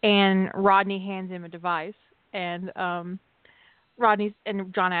and Rodney hands him a device, and John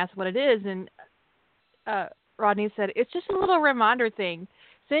asks what it is, and Rodney said, "It's just a little reminder thing.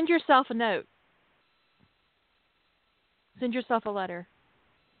 Send yourself a note. Send yourself a letter."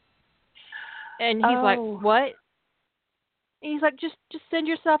 And he's like, "What?" And he's like, just send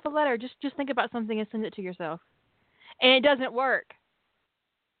yourself a letter. Just think about something and send it to yourself. And it doesn't work.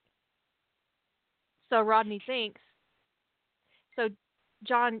 So Rodney thinks. So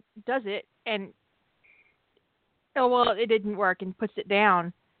John does it, and it didn't work, and puts it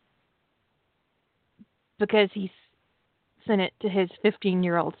down because he sent it to his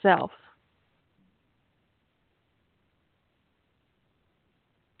 15-year-old self.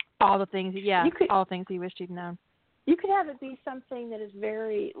 All the things, all the things he wished he'd known. You could have it be something that is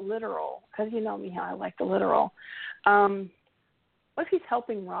very literal, because you know me how I like the literal. What if he's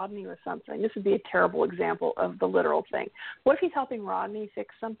helping Rodney with something? This would be a terrible example of the literal thing. What if he's helping Rodney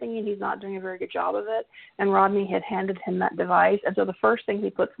fix something and he's not doing a very good job of it, and Rodney had handed him that device, and so the first thing he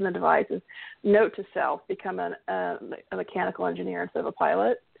puts in the device is note to self, become a mechanical engineer instead of a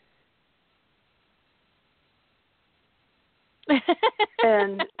pilot.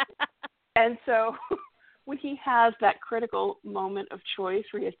 and so when he has that critical moment of choice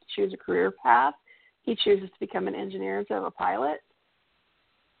where he has to choose a career path, he chooses to become an engineer instead of a pilot.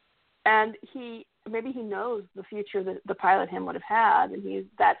 And maybe he knows the future that the pilot him would have had, and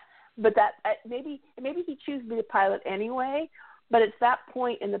maybe he chooses to be a pilot anyway. But it's that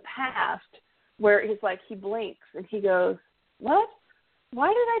point in the past where he's like, he blinks and he goes, "What? Why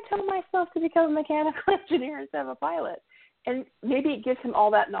did I tell myself to become a mechanical engineer instead of a pilot?" And maybe it gives him all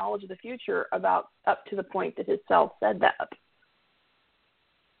that knowledge of the future about up to the point that his self said that.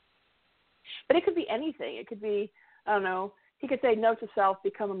 But it could be anything. It could be, I don't know, he could say, note to self,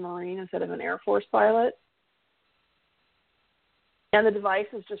 become a Marine instead of an Air Force pilot. And the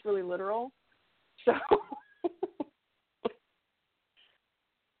device is just really literal. So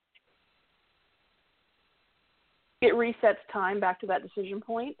it resets time back to that decision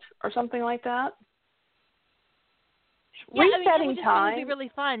point or something like that. Yeah, resetting time. It would be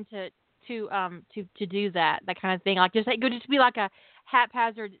really fun to do that kind of thing. Like it would just be like a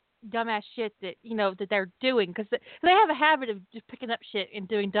haphazard dumbass shit that that they're doing, because they have a habit of just picking up shit and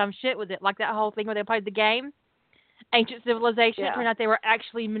doing dumb shit with it, like that whole thing where they played the game Ancient Civilization. It turned out they were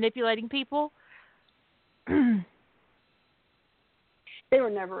actually manipulating people. They were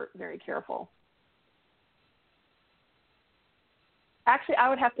never very careful. Actually, I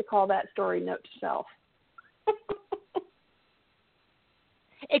would have to call that story Note to Self.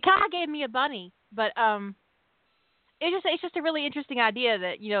 It kind of gave me a bunny, but it's just a really interesting idea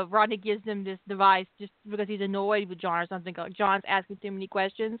that Rodney gives them this device just because he's annoyed with John or something. Like John's asking too many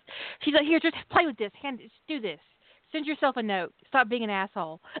questions. She's like, "Here, just play with this. Just do this. Send yourself a note. Stop being an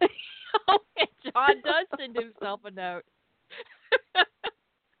asshole." And John does send himself a note.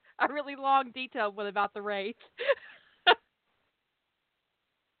 A really long, detailed one about the race.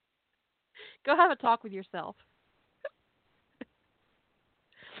 Go have a talk with yourself.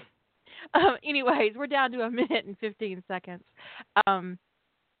 Anyways, we're down to 1 minute and 15 seconds. I'm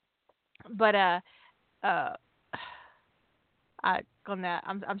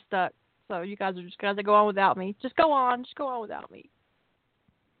stuck. So you guys are just gonna have to go on without me. Just go on without me.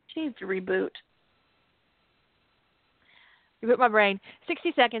 She needs to reboot. Reboot my brain.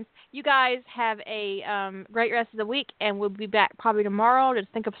 60 seconds. You guys have a great rest of the week, and we'll be back probably tomorrow to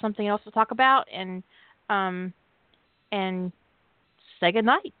think of something else to talk about, and say good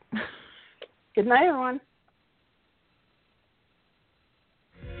night. Good night, everyone.